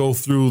to go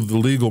through the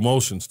legal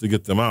motions to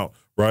get them out,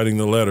 writing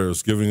the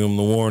letters, giving them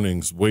the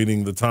warnings,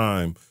 waiting the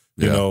time.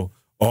 And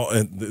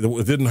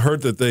it didn't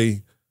hurt that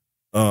they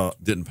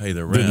didn't pay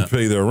their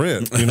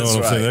rent. You know what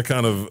I'm right. saying? That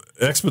kind of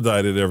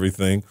expedited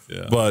everything.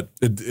 Yeah. But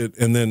it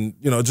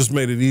just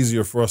made it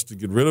easier for us to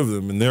get rid of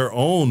them, and their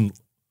own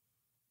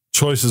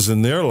choices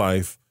in their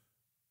life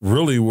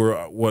really were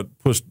what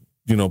pushed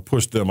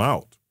them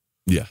out.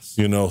 Yes.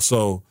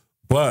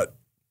 But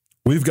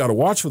we've got to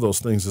watch for those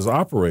things as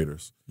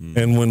operators.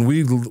 And when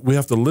we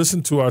have to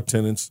listen to our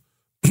tenants,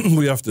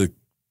 we have to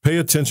pay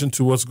attention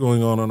to what's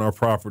going on our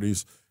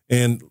properties.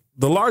 And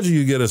the larger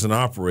you get as an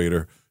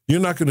operator,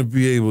 you're not going to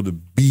be able to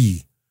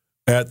be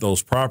at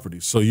those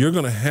properties. So you're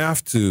going to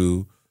have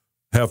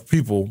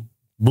people,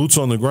 boots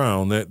on the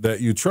ground that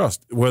you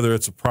trust, whether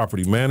it's a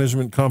property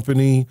management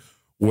company,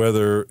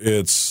 whether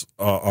it's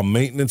a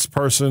maintenance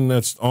person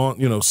that's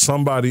on,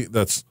 somebody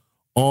that's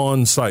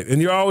on site. And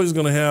you're always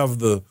going to have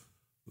the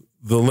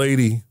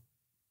lady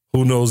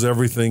who knows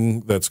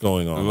everything that's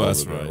going on. Oh,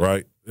 that's there,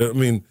 right. right? I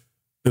mean,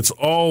 it's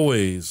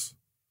always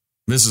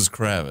Mrs.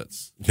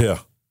 Kravitz. Yeah.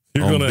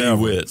 You're going to have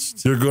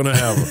Bewitched. You're going to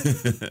have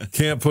her.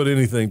 Can't put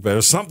anything better.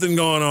 There's something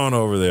going on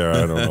over there.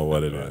 I don't know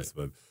what it is,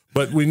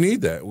 but we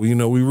need that. We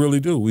really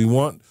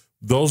do.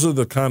 Those are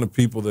the kind of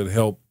people that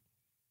help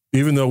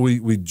even though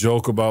we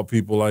joke about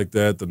people like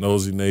that, the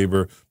nosy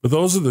neighbor, but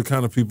those are the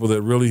kind of people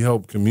that really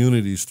help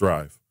communities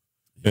thrive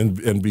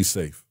and be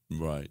safe.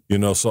 Right.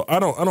 So I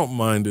don't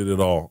mind it at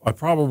all. I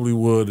probably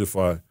would if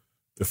I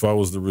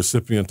was the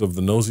recipient of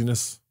the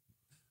nosiness.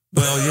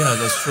 Well, yeah,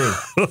 that's true.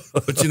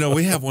 But,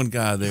 we have one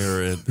guy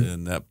there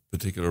in that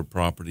particular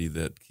property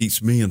that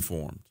keeps me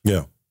informed.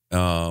 Yeah.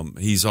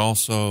 He's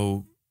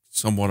also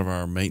somewhat of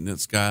our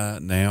maintenance guy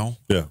now.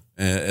 Yeah.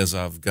 As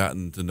I've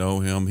gotten to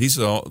know him.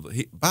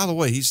 By the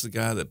way, he's the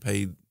guy that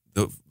paid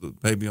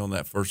me on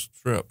that first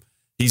trip.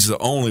 He's the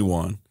only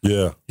one.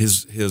 Yeah.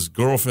 His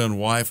girlfriend,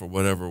 wife, or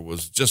whatever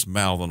was just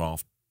mouthing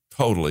off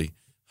totally,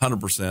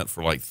 100%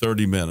 for like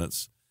 30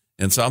 minutes.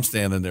 And so I'm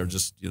standing there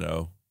just,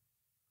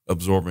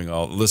 absorbing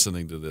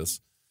listening to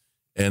this.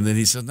 And then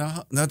he said,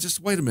 no, just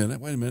wait a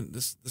minute.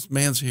 This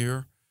man's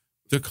here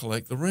to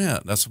collect the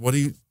rent. That's what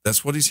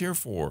he's here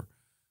for.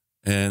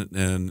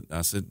 And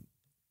I said,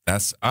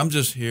 I'm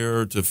just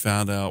here to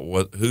find out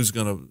who's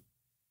going to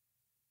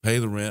pay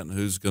the rent and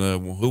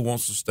who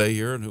wants to stay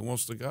here and who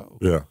wants to go.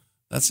 Yeah.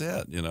 That's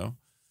it, And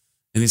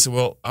he said,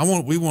 well,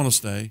 we want to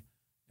stay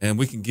and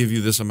we can give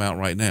you this amount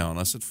right now. And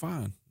I said,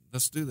 fine,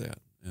 let's do that.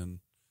 And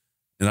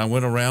I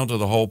went around to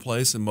the whole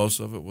place, and most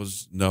of it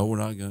was, no,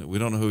 we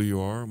don't know who you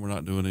are, and we're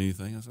not doing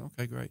anything. I said,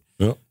 okay, great.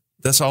 Yep.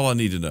 That's all I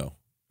need to know.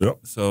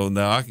 Yep. So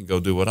now I can go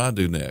do what I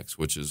do next,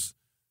 which is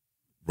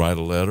write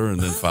a letter and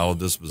then file a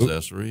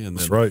dispossessory. And then,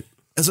 that's right.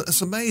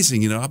 It's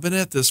amazing. I've been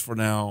at this for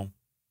now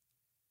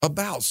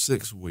about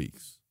 6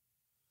 weeks,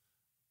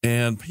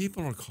 and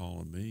people are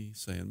calling me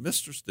saying,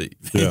 Mr. Steve,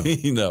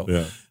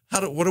 Yeah.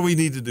 What do we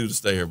need to do to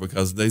stay here?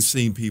 Because they've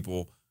seen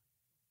people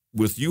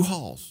with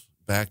U-Hauls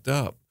backed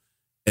up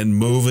and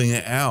moving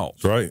it out.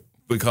 That's right.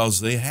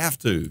 Because they have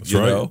to, That's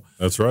right.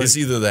 That's right. It's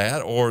either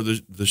that or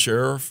the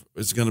sheriff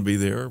is going to be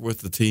there with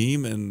the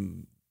team,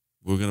 and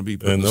we're going to be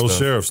putting and those stuff.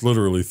 Sheriffs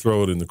literally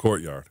throw it in the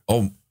courtyard.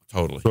 Oh,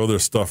 totally. Throw their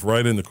stuff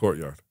right in the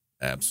courtyard.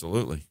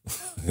 Absolutely.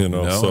 So and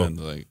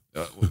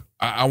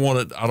I want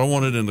it. I don't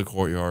want it in the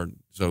courtyard,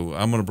 so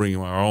I'm going to bring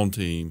our own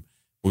team.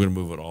 We're going to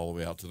move it all the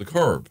way out to the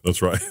curb.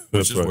 That's right.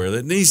 Which is where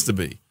it needs to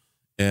be.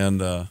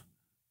 And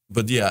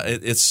but yeah,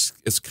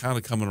 it's kind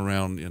of coming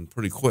around in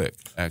pretty quick,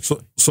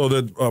 actually. So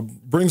that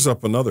brings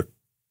up another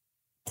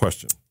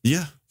question.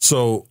 Yeah.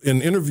 So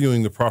in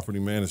interviewing the property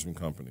management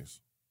companies,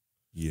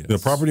 yes, the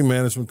property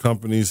management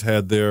companies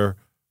had their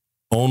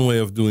own way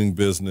of doing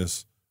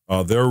business,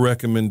 their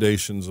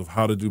recommendations of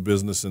how to do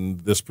business in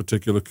this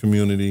particular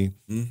community,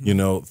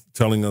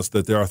 telling us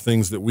that there are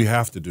things that we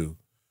have to do,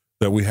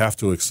 that we have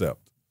to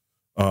accept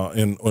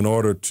in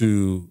order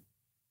to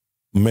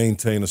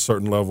maintain a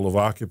certain level of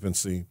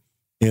occupancy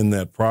in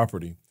that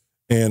property.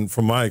 And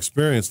from my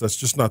experience, that's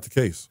just not the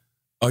case.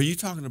 Are you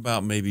talking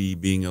about maybe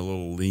being a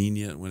little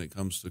lenient when it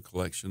comes to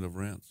collection of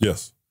rents?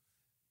 Yes.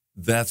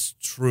 That's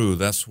true.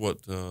 That's what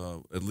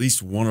at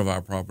least one of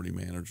our property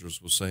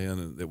managers was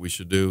saying that we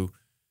should do.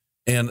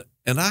 And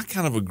I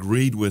kind of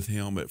agreed with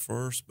him at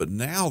first, but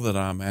now that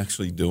I'm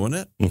actually doing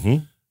it,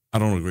 I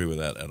don't agree with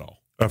that at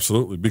all.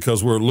 Absolutely,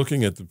 because we're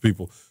looking at the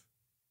people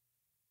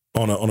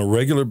on a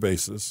regular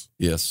basis.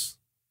 Yes.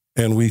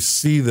 And we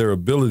see their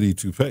ability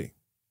to pay.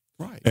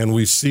 Right. And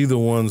we see the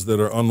ones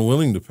that are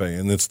unwilling to pay.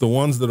 And it's the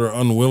ones that are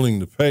unwilling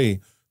to pay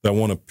that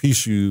want to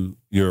piece you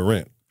your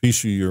rent.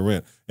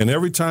 And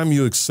every time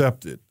you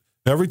accept it,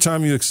 every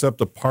time you accept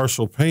a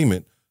partial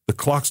payment, the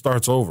clock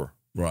starts over.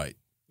 Right.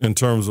 In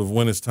terms of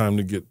when it's time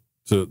to get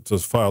to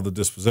file the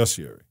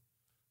dispossessory.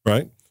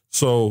 Right?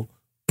 So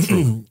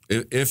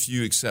if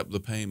you accept the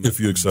payment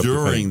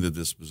during the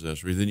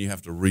dispossessory, then you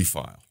have to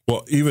refile.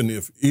 Well, even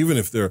if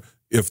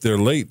they're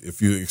late, if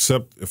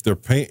their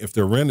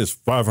rent is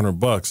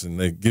 $500 and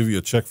they give you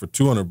a check for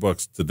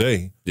 $200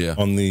 today,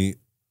 on the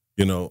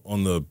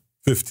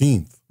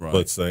 15th, right,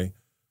 let's say,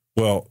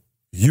 well,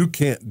 you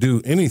can't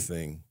do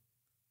anything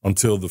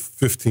until the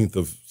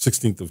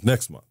 16th of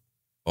next month.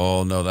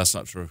 Oh no, that's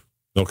not true.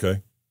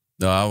 Okay.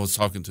 No, I was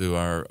talking to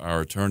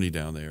our attorney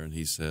down there, and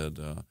he said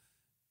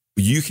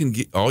you can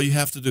get, all you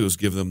have to do is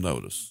give them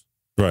notice,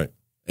 right,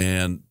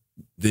 and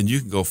then you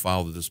can go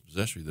file the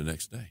dispossessory the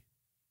next day.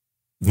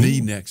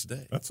 The next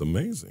day. That's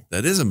amazing.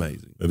 That is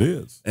amazing. It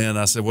is. And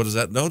I said, what does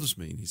that notice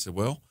mean? He said,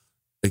 well,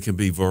 it can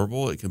be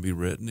verbal, it can be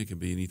written, it can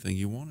be anything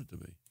you want it to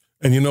be.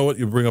 And you know what?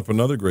 You bring up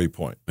another great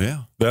point.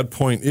 Yeah. That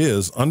point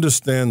is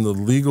understand the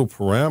legal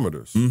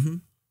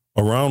parameters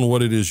around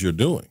what it is you're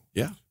doing.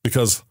 Yeah.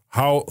 Because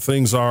how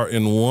things are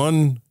in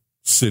one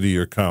city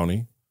or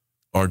county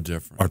are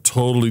different. Are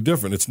totally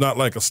different. It's not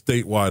like a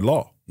statewide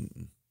law.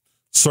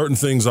 Certain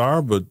things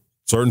are, but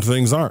certain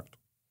things aren't.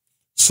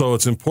 So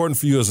it's important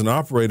for you as an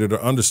operator to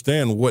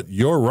understand what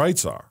your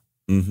rights are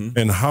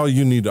and how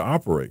you need to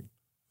operate.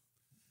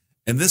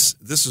 And this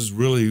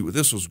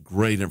was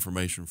great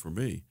information for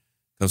me,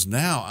 because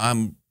now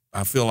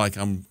I feel like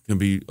can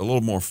be a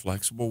little more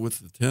flexible with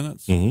the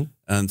tenants,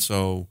 and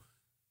so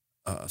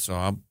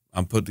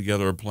I'm put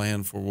together a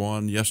plan for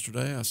one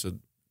yesterday. I said,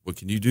 "What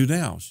can you do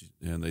now?"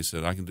 And they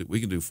said, we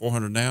can do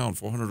 400 now and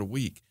 400 a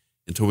week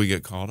until we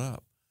get caught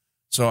up.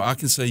 So I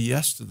can say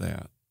yes to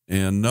that.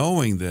 and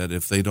knowing that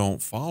if they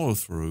don't follow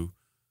through,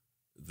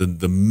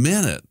 the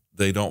minute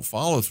they don't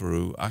follow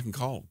through, I can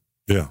call them.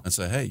 Yeah. And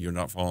say, hey, you're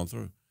not following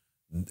through.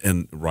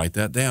 And write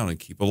that down and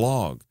keep a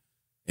log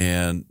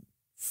and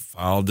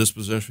file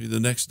dispossession the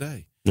next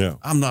day. Yeah.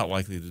 I'm not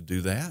likely to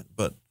do that,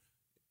 but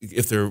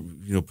if they're,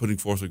 putting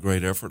forth a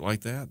great effort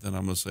like that, then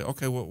I'm going to say,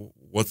 okay, well,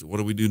 what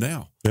do we do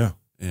now? Yeah.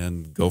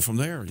 And go from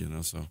there,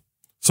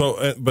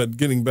 So, but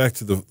getting back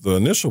to the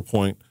initial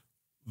point,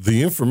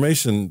 the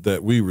information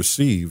that we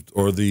received,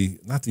 or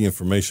not the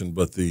information,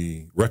 but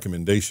the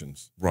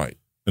recommendations, right,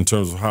 in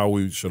terms of how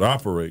we should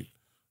operate,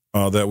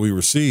 that we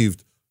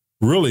received,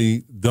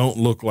 really don't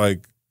look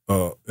like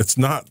it's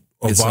not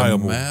it's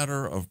viable. a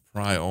matter of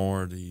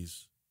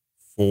priorities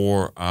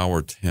for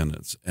our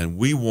tenants, and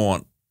we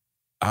want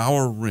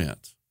our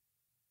rent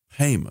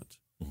payment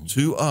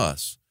to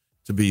us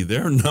to be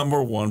their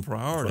number one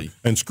priority. Right.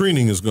 And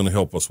screening is going to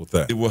help us with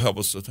that. It will help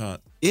us a ton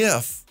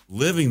if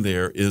living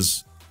there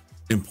is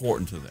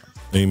important to them.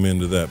 Amen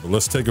to that. But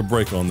let's take a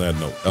break on that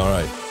note. All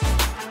right.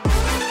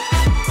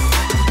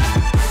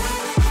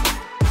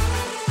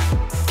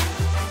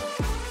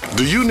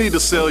 Do you need to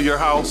sell your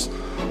house?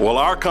 Well,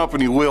 our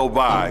company will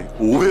buy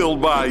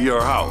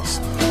your house.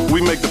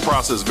 We make the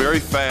process very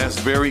fast,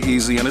 very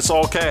easy, and it's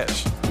all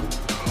cash.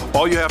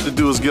 All you have to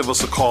do is give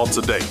us a call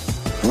today.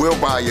 We'll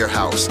buy your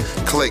house.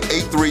 Click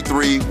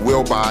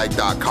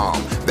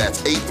 833willbuy.com.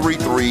 That's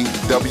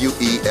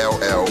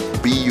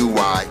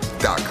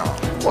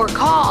 833willbuy.com. Or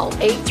call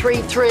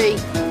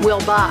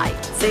 833-WILL-BUY.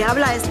 Se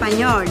habla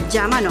español.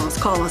 Llámanos.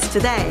 Call us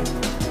today.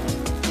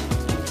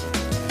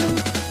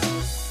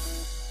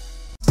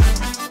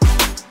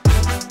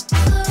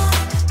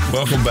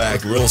 Welcome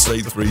back, Real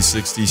Estate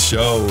 360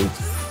 show,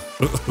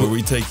 where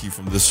we take you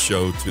from this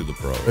show to the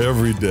pro.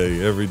 Every day.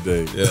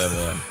 Yeah,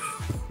 man.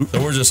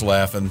 So we're just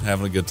laughing,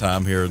 having a good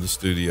time here in the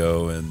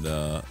studio,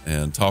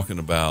 and talking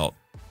about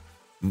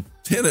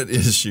tenant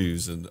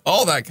issues and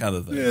all that kind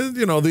of thing. Yeah,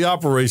 the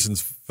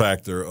operations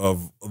factor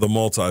of the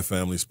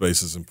multifamily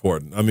space is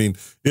important. I mean,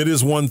 it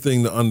is one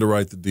thing to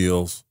underwrite the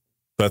deals.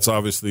 That's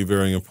obviously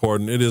very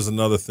important. It is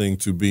another thing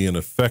to be an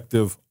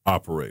effective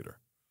operator.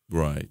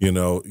 Right.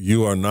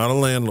 You are not a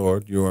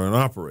landlord, you are an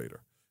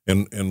operator.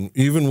 And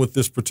even with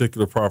this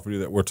particular property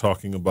that we're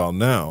talking about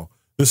now,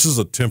 this is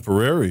a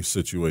temporary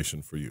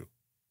situation for you.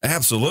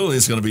 Absolutely,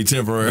 it's going to be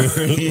temporary.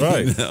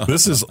 Right.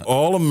 This is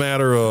all a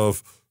matter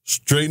of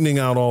straightening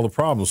out all the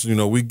problems.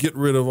 We get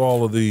rid of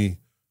all of the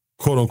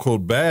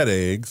quote-unquote bad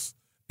eggs,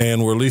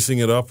 and we're leasing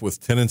it up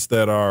with tenants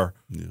that are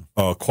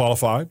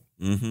qualified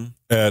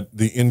at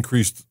the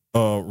increased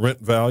rent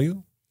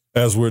value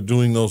as we're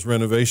doing those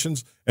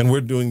renovations. And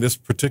we're doing this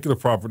particular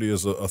property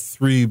as a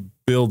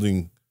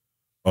 3-building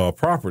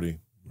property.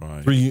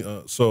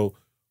 Right. So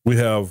we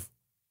have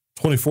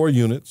 24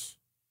 units,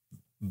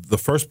 the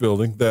first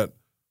building that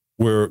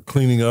we're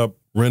cleaning up,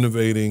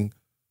 renovating,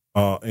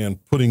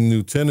 and putting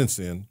new tenants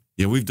in.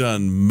 Yeah, we've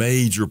done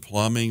major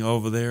plumbing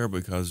over there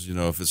because,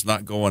 if it's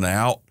not going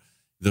out,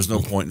 there's no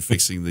point in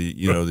fixing the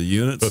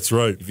units. That's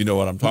right. If you know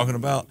what I'm talking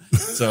about.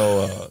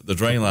 So the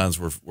drain lines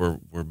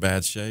were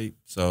bad shape.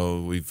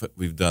 So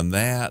we've done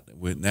that.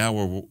 Now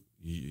we're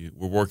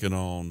working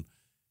on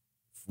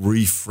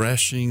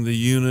refreshing the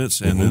units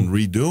and then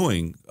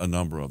redoing a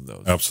number of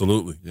those.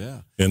 Absolutely.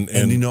 Yeah.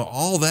 And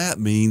all that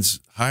means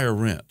higher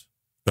rent.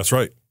 That's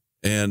right.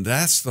 And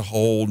that's the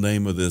whole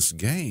name of this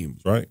game.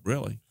 Right.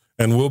 Really.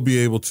 And we'll be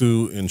able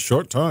to, in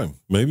short time,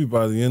 maybe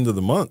by the end of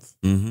the month,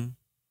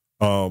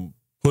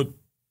 put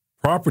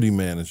property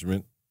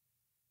management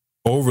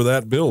over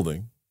that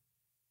building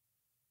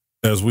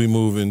as we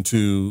move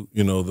into,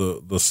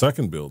 the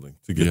second building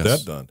to get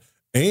that done.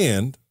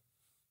 And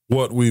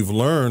what we've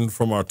learned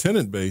from our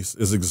tenant base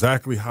is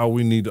exactly how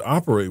we need to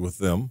operate with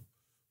them.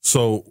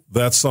 So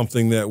that's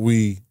something that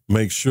we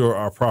make sure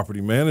our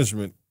property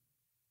management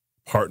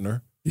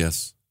partner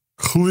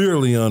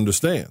clearly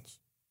understands.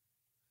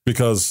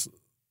 Because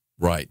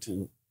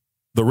the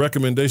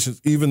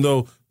recommendations, even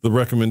though the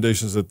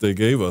recommendations that they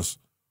gave us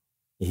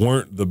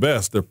weren't the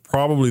best, they're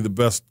probably the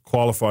best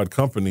qualified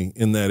company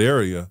in that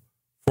area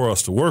for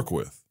us to work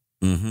with.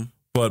 Mm-hmm.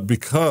 But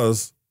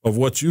because of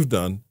what you've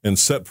done and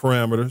set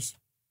parameters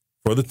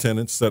for the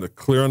tenants, set a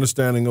clear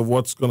understanding of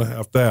what's going to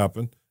have to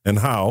happen and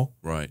how,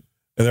 right,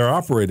 and they're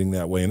operating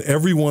that way. And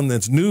everyone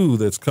that's new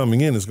that's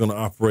coming in is going to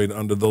operate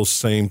under those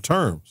same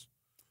terms.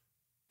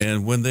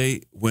 And when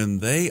they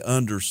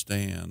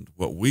understand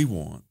what we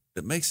want,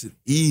 it makes it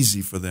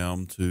easy for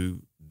them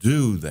to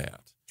do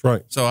that. That's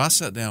right. So I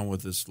sat down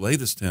with this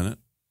latest tenant,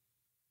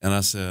 and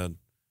I said,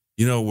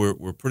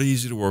 we're pretty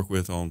easy to work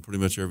with on pretty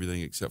much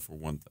everything except for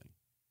one thing,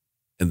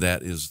 and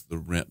that is the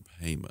rent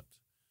payment.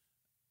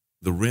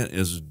 The rent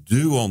is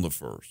due on the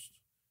 1st,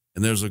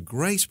 and there's a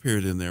grace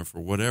period in there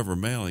for whatever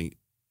mailing,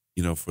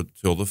 for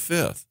till the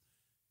 5th.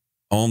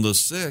 On the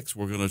 6th,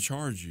 we're going to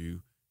charge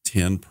you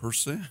 10%.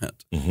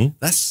 Mm-hmm.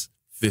 That's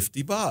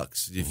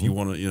 $50. If you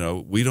want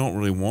to, we don't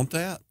really want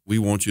that. We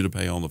want you to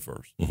pay on the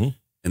 1st. Mm-hmm.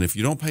 And if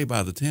you don't pay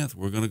by the 10th,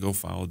 we're going to go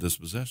file a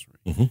dispossessory.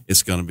 Mm-hmm.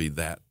 It's going to be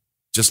that,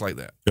 just like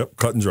that. Yep,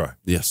 cut and dry.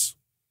 Yes.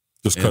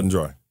 Just cut and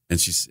dry. And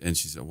she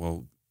said,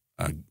 well,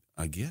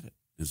 I get it.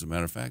 As a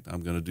matter of fact,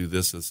 I'm going to do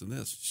this, this, and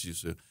this. She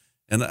said,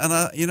 and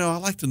I, I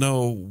like to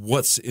know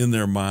what's in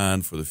their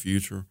mind for the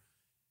future.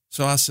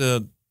 So I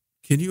said,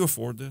 can you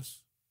afford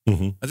this?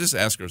 Mm-hmm. I just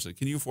asked her, I said,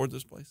 can you afford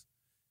this place?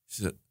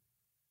 She said,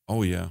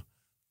 oh, yeah.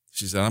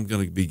 She said, I'm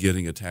going to be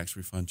getting a tax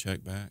refund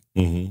check back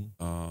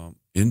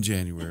in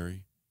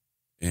January,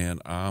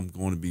 and I'm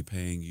going to be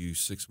paying you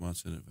 6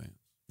 months in advance.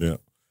 Yeah.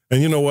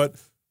 And you know what?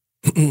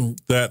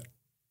 That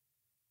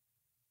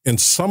in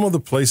some of the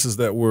places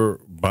that we're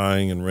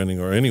buying and renting,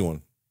 or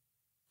anyone,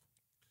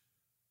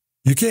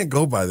 you can't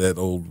go by that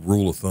old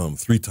rule of thumb,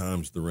 3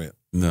 times the rent.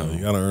 No.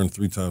 You got to earn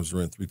 3 times the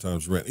rent, 3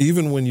 times the rent,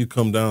 even when you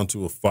come down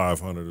to a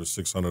 $500 or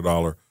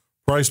 $600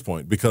 price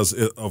point because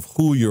of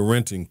who you're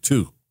renting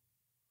to.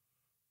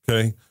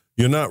 Okay?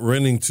 You're not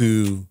renting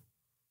to,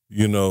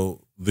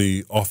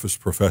 the office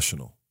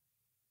professional.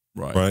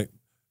 Right?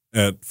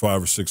 At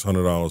 $500 or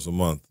 $600 a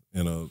month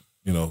in a,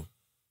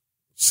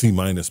 C-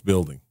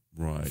 building.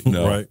 Right.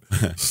 No. Right.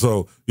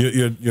 So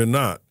you're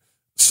not.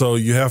 So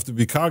you have to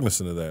be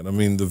cognizant of that. I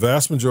mean, the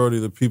vast majority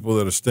of the people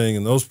that are staying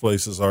in those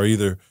places are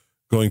either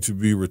going to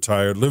be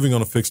retired, living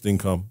on a fixed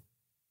income,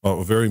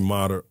 a very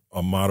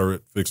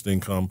moderate fixed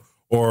income,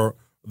 or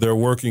they're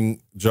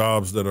working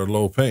jobs that are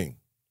low paying,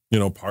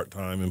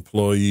 part-time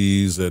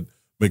employees at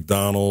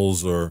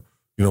McDonald's or,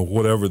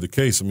 whatever the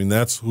case. I mean,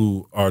 that's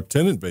who our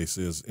tenant base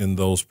is in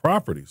those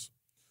properties.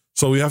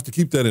 So we have to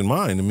keep that in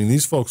mind. I mean,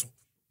 these folks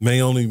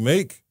may only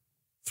make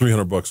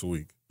 $300 a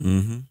week,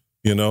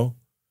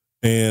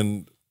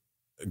 and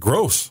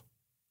gross,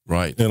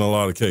 right, in a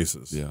lot of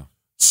cases. Yeah.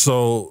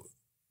 So,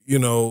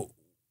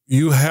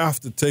 you have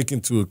to take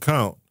into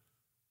account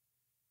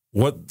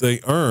what they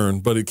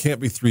earn, but it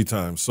can't be 3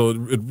 times. So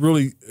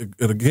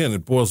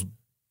it boils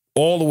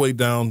all the way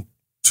down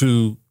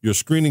to your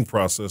screening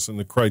process and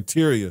the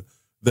criteria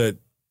that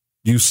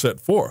you set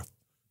forth.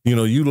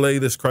 You lay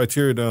this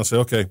criteria down and say,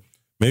 okay,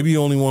 maybe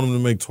you only want them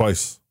to make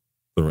twice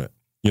the rent.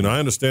 I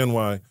understand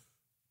why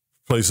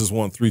places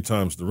want 3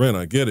 times the rent.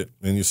 I get it.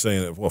 And you're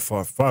saying, well,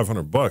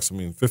 $500, I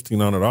mean,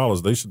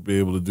 $1,500, they should be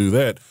able to do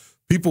that.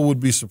 People would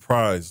be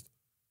surprised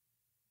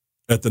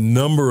at the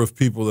number of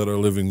people that are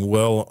living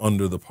well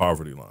under the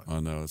poverty line. I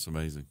know, it's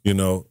amazing.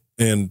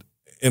 And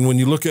when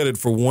you look at it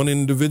for one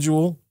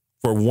individual,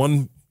 for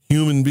one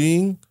human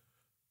being,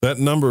 that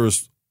number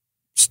is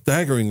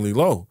staggeringly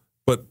low.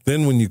 But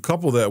then when you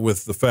couple that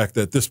with the fact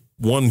that this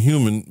one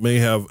human may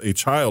have a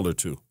child or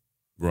two.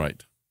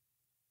 Right.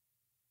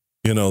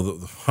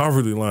 The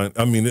poverty line,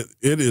 I mean,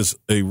 it is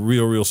a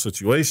real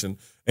situation.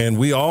 And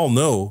we all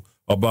know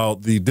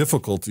about the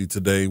difficulty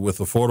today with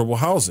affordable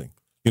housing.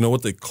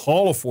 What they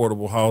call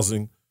affordable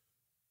housing,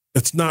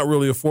 it's not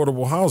really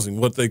affordable housing.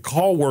 What they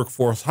call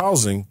workforce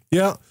housing,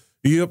 yeah,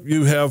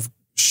 you have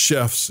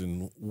chefs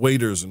and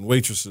waiters and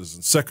waitresses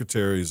and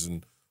secretaries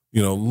and,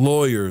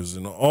 lawyers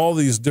and all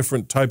these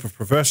different type of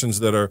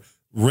professions that are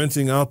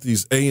renting out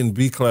these A and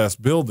B class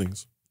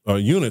buildings,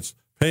 units,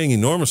 paying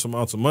enormous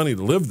amounts of money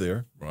to live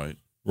there.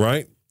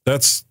 Right?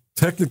 That's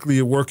technically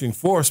a working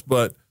force,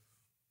 but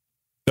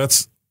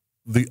that's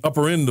the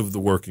upper end of the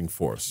working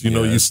force.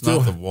 You it's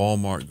still not the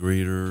Walmart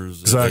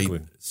greeters.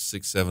 Exactly.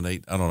 6, 7,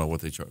 8. I don't know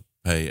what they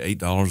pay.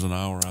 $8 an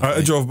hour.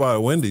 I drove by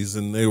a Wendy's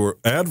and they were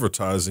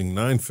advertising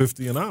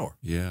 $9.50 an hour.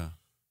 Yeah.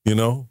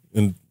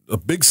 And a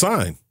big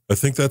sign. I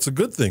think that's a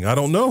good thing. I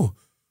don't know,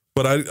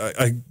 but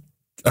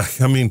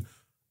I mean,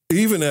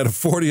 even at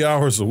 40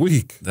 hours a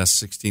week, that's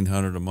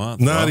 $1,600 a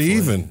month. Not roughly.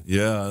 even.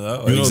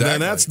 Yeah. Exactly. Then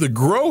that's the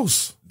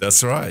gross.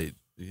 That's right.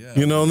 Yeah.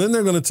 And then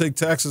they're going to take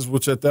taxes,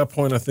 which at that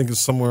point I think is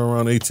somewhere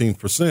around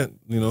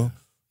 18%,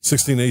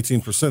 16,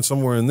 18%,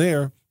 somewhere in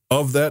there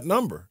of that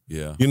number.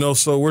 Yeah.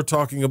 So we're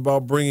talking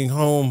about bringing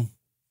home,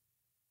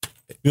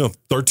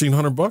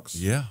 $1,300.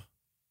 Yeah.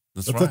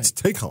 That's right. That's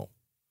take home.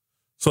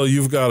 So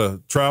you've got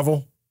to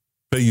travel,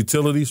 pay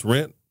utilities,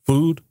 rent,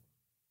 food.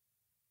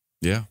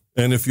 Yeah.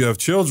 And if you have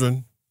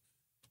children,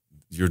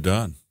 you're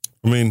done.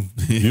 I mean,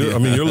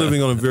 you're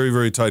living on a very,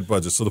 very tight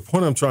budget. So the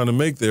point I'm trying to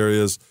make there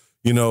is,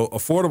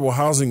 affordable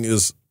housing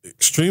is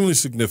extremely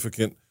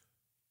significant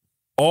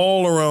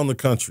all around the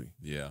country.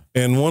 Yeah.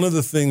 And one of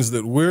the things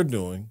that we're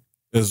doing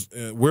is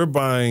we're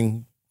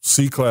buying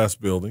C-class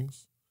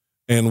buildings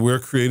and we're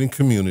creating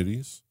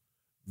communities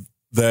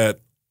that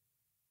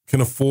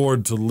can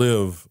afford to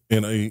live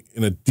in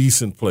a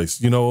decent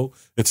place.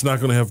 It's not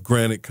going to have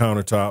granite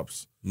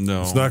countertops.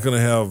 No. It's not going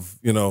to have,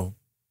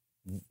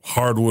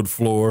 hardwood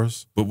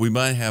floors. But we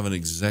might have an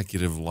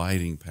executive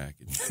lighting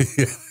package.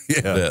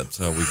 Yeah.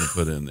 That we can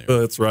put in there.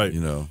 That's right.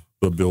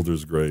 The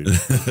builder's grade.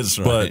 That's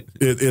right.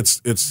 But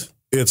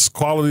it's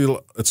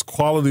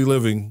quality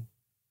living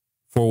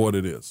for what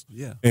it is.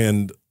 Yeah.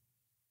 And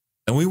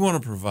we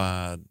want to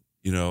provide,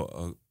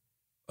 a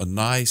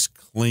nice,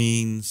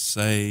 clean,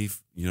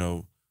 safe,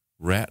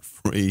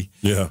 rat-free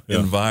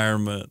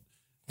environment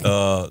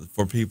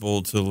for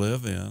people to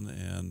live in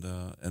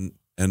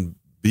and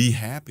be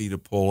happy to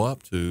pull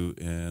up to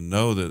and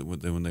know that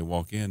when they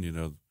walk in,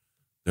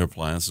 their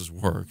appliances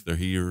work, their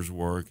heaters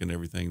work and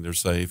everything. They're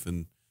safe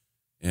and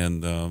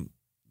and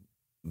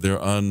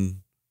they're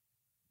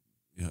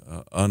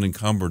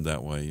unencumbered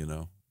that way, you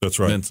know. That's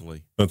right.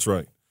 Mentally. That's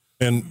right.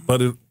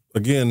 But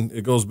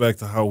it goes back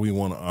to how we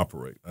want to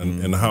operate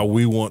and how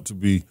we want to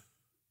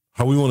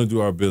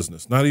do our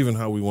business. Not even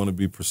how we want to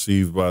be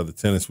perceived by the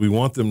tenants. We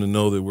want them to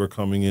know that we're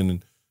coming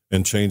in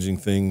and changing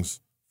things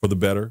for the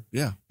better.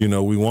 Yeah. You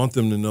know, we want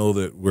them to know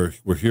that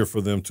we're here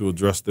for them to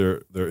address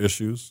their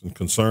issues and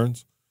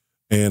concerns.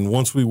 And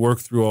once we work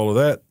through all of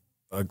that,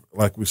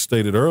 like we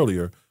stated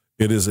earlier,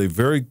 it is a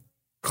very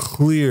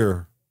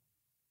clear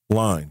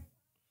line.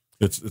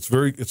 It's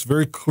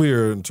very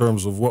clear in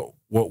terms of what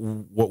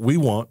we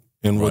want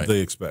and what they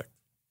expect.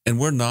 And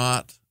we're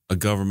not a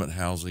government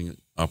housing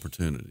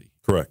opportunity.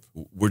 Correct.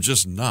 We're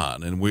just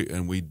not, and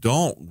we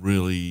don't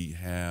really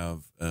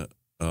have.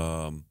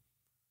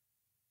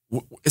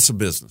 It's a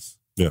business.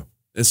 Yeah.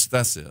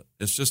 That's it.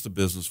 It's just a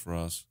business for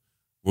us.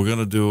 We're going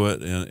to do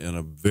it in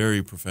a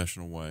very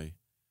professional way,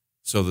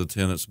 so the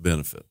tenants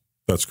benefit.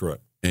 That's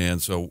correct.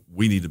 And so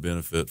we need to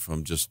benefit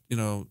from just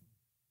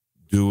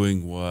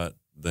doing what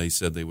they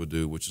said they would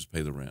do, which is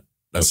pay the rent.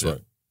 That's it.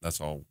 Right.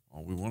 That's all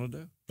we want to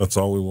do. That's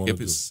all we want to do.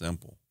 Keep it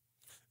simple.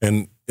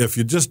 And if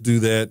you just do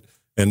that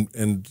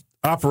and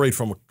operate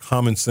from a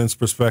common sense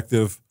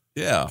perspective,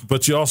 yeah.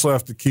 But you also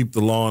have to keep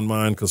the law in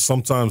mind because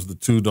sometimes the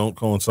two don't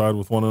coincide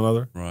with one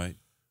another. Right.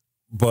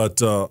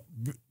 But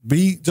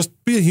be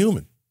a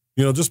human.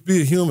 Just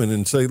be a human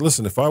and say,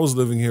 listen, if I was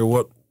living here,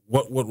 what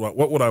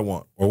would I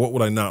want or what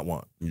would I not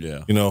want?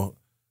 Yeah.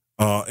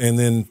 And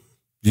then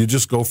you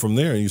just go from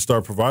there and you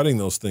start providing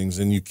those things,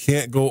 and you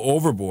can't go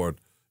overboard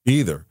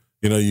either.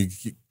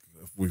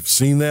 We've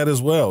seen that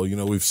as well.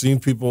 We've seen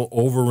people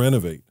over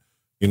renovate.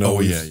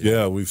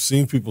 We've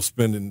seen people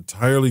spend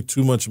entirely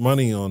too much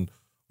money on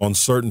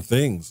certain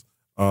things.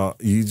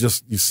 You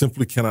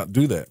simply cannot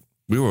do that.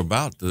 We were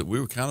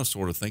kind of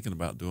sort of thinking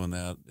about doing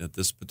that at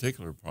this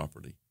particular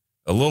property.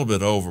 A little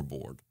bit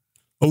overboard.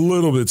 A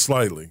little bit,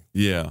 slightly.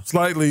 Yeah.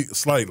 Slightly.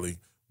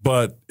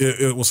 But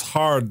it was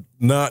hard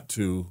not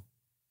to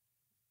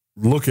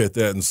look at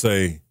that and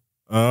say,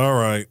 all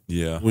right,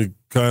 yeah, we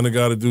kind of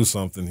got to do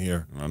something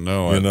here. I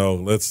know.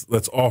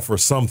 Let's offer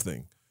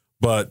something.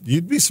 But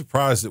you'd be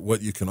surprised at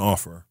what you can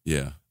offer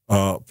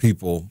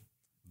people,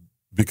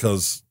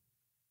 because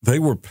they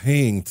were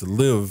paying to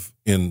live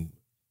in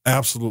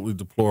absolutely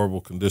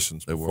deplorable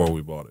conditions before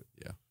we bought it.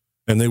 Yeah.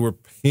 And they were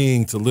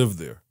paying to live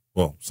there.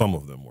 Well, some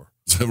of them were.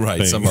 Right,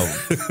 paying. some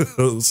of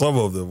them. Some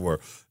of them were.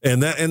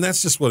 And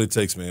that's just what it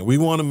takes, man. We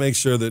want to make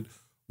sure that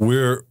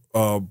we're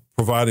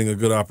providing a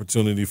good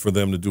opportunity for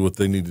them to do what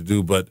they need to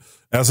do. But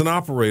as an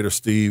operator,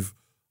 Steve,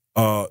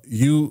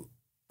 you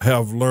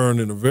have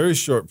learned in a very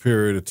short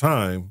period of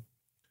time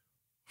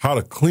how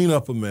to clean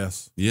up a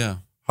mess. Yeah.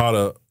 How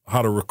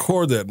to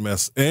record that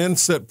mess and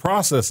set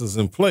processes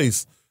in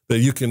place that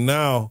you can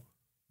now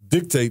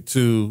dictate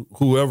to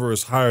whoever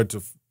is hired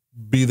to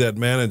be that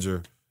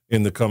manager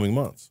in the coming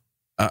months.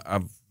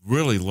 I've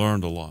really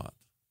learned a lot,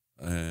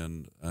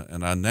 and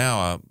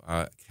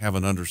I have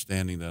an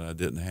understanding that I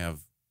didn't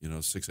have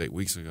 6-8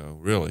 weeks ago,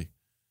 really,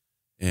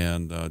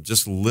 and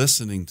just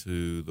listening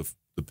to the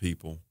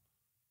people,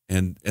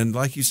 and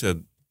like you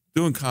said,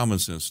 doing common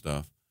sense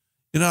stuff.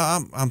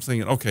 I'm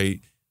thinking, okay,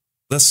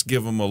 let's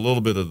give them a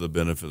little bit of the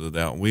benefit of the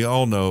doubt. We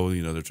all know,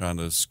 they're trying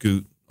to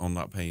scoot on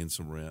not paying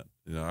some rent.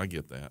 I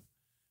get that,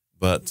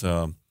 but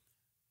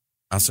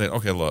I say,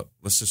 okay, look,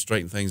 let's just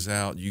straighten things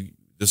out.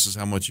 This is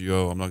how much you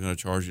owe. I'm not going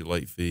to charge you a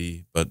late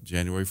fee, but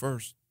January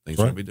 1st, things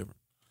are going to be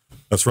different.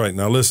 That's right.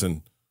 Now,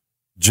 listen,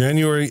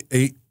 January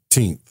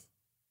 18th,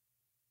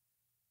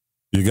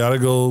 you got to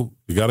go.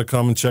 You got to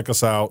come and check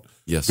us out.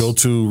 Yes. Go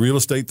to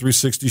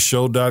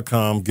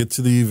realestate360show.com. Get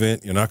to the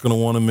event. You're not going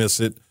to want to miss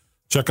it.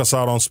 Check us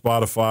out on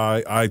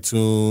Spotify,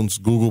 iTunes,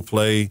 Google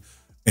Play,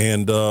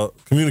 and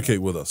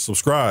communicate with us.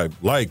 Subscribe,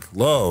 like,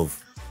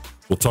 love.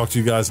 We'll talk to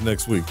you guys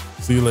next week.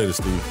 See you later,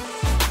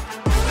 Steve.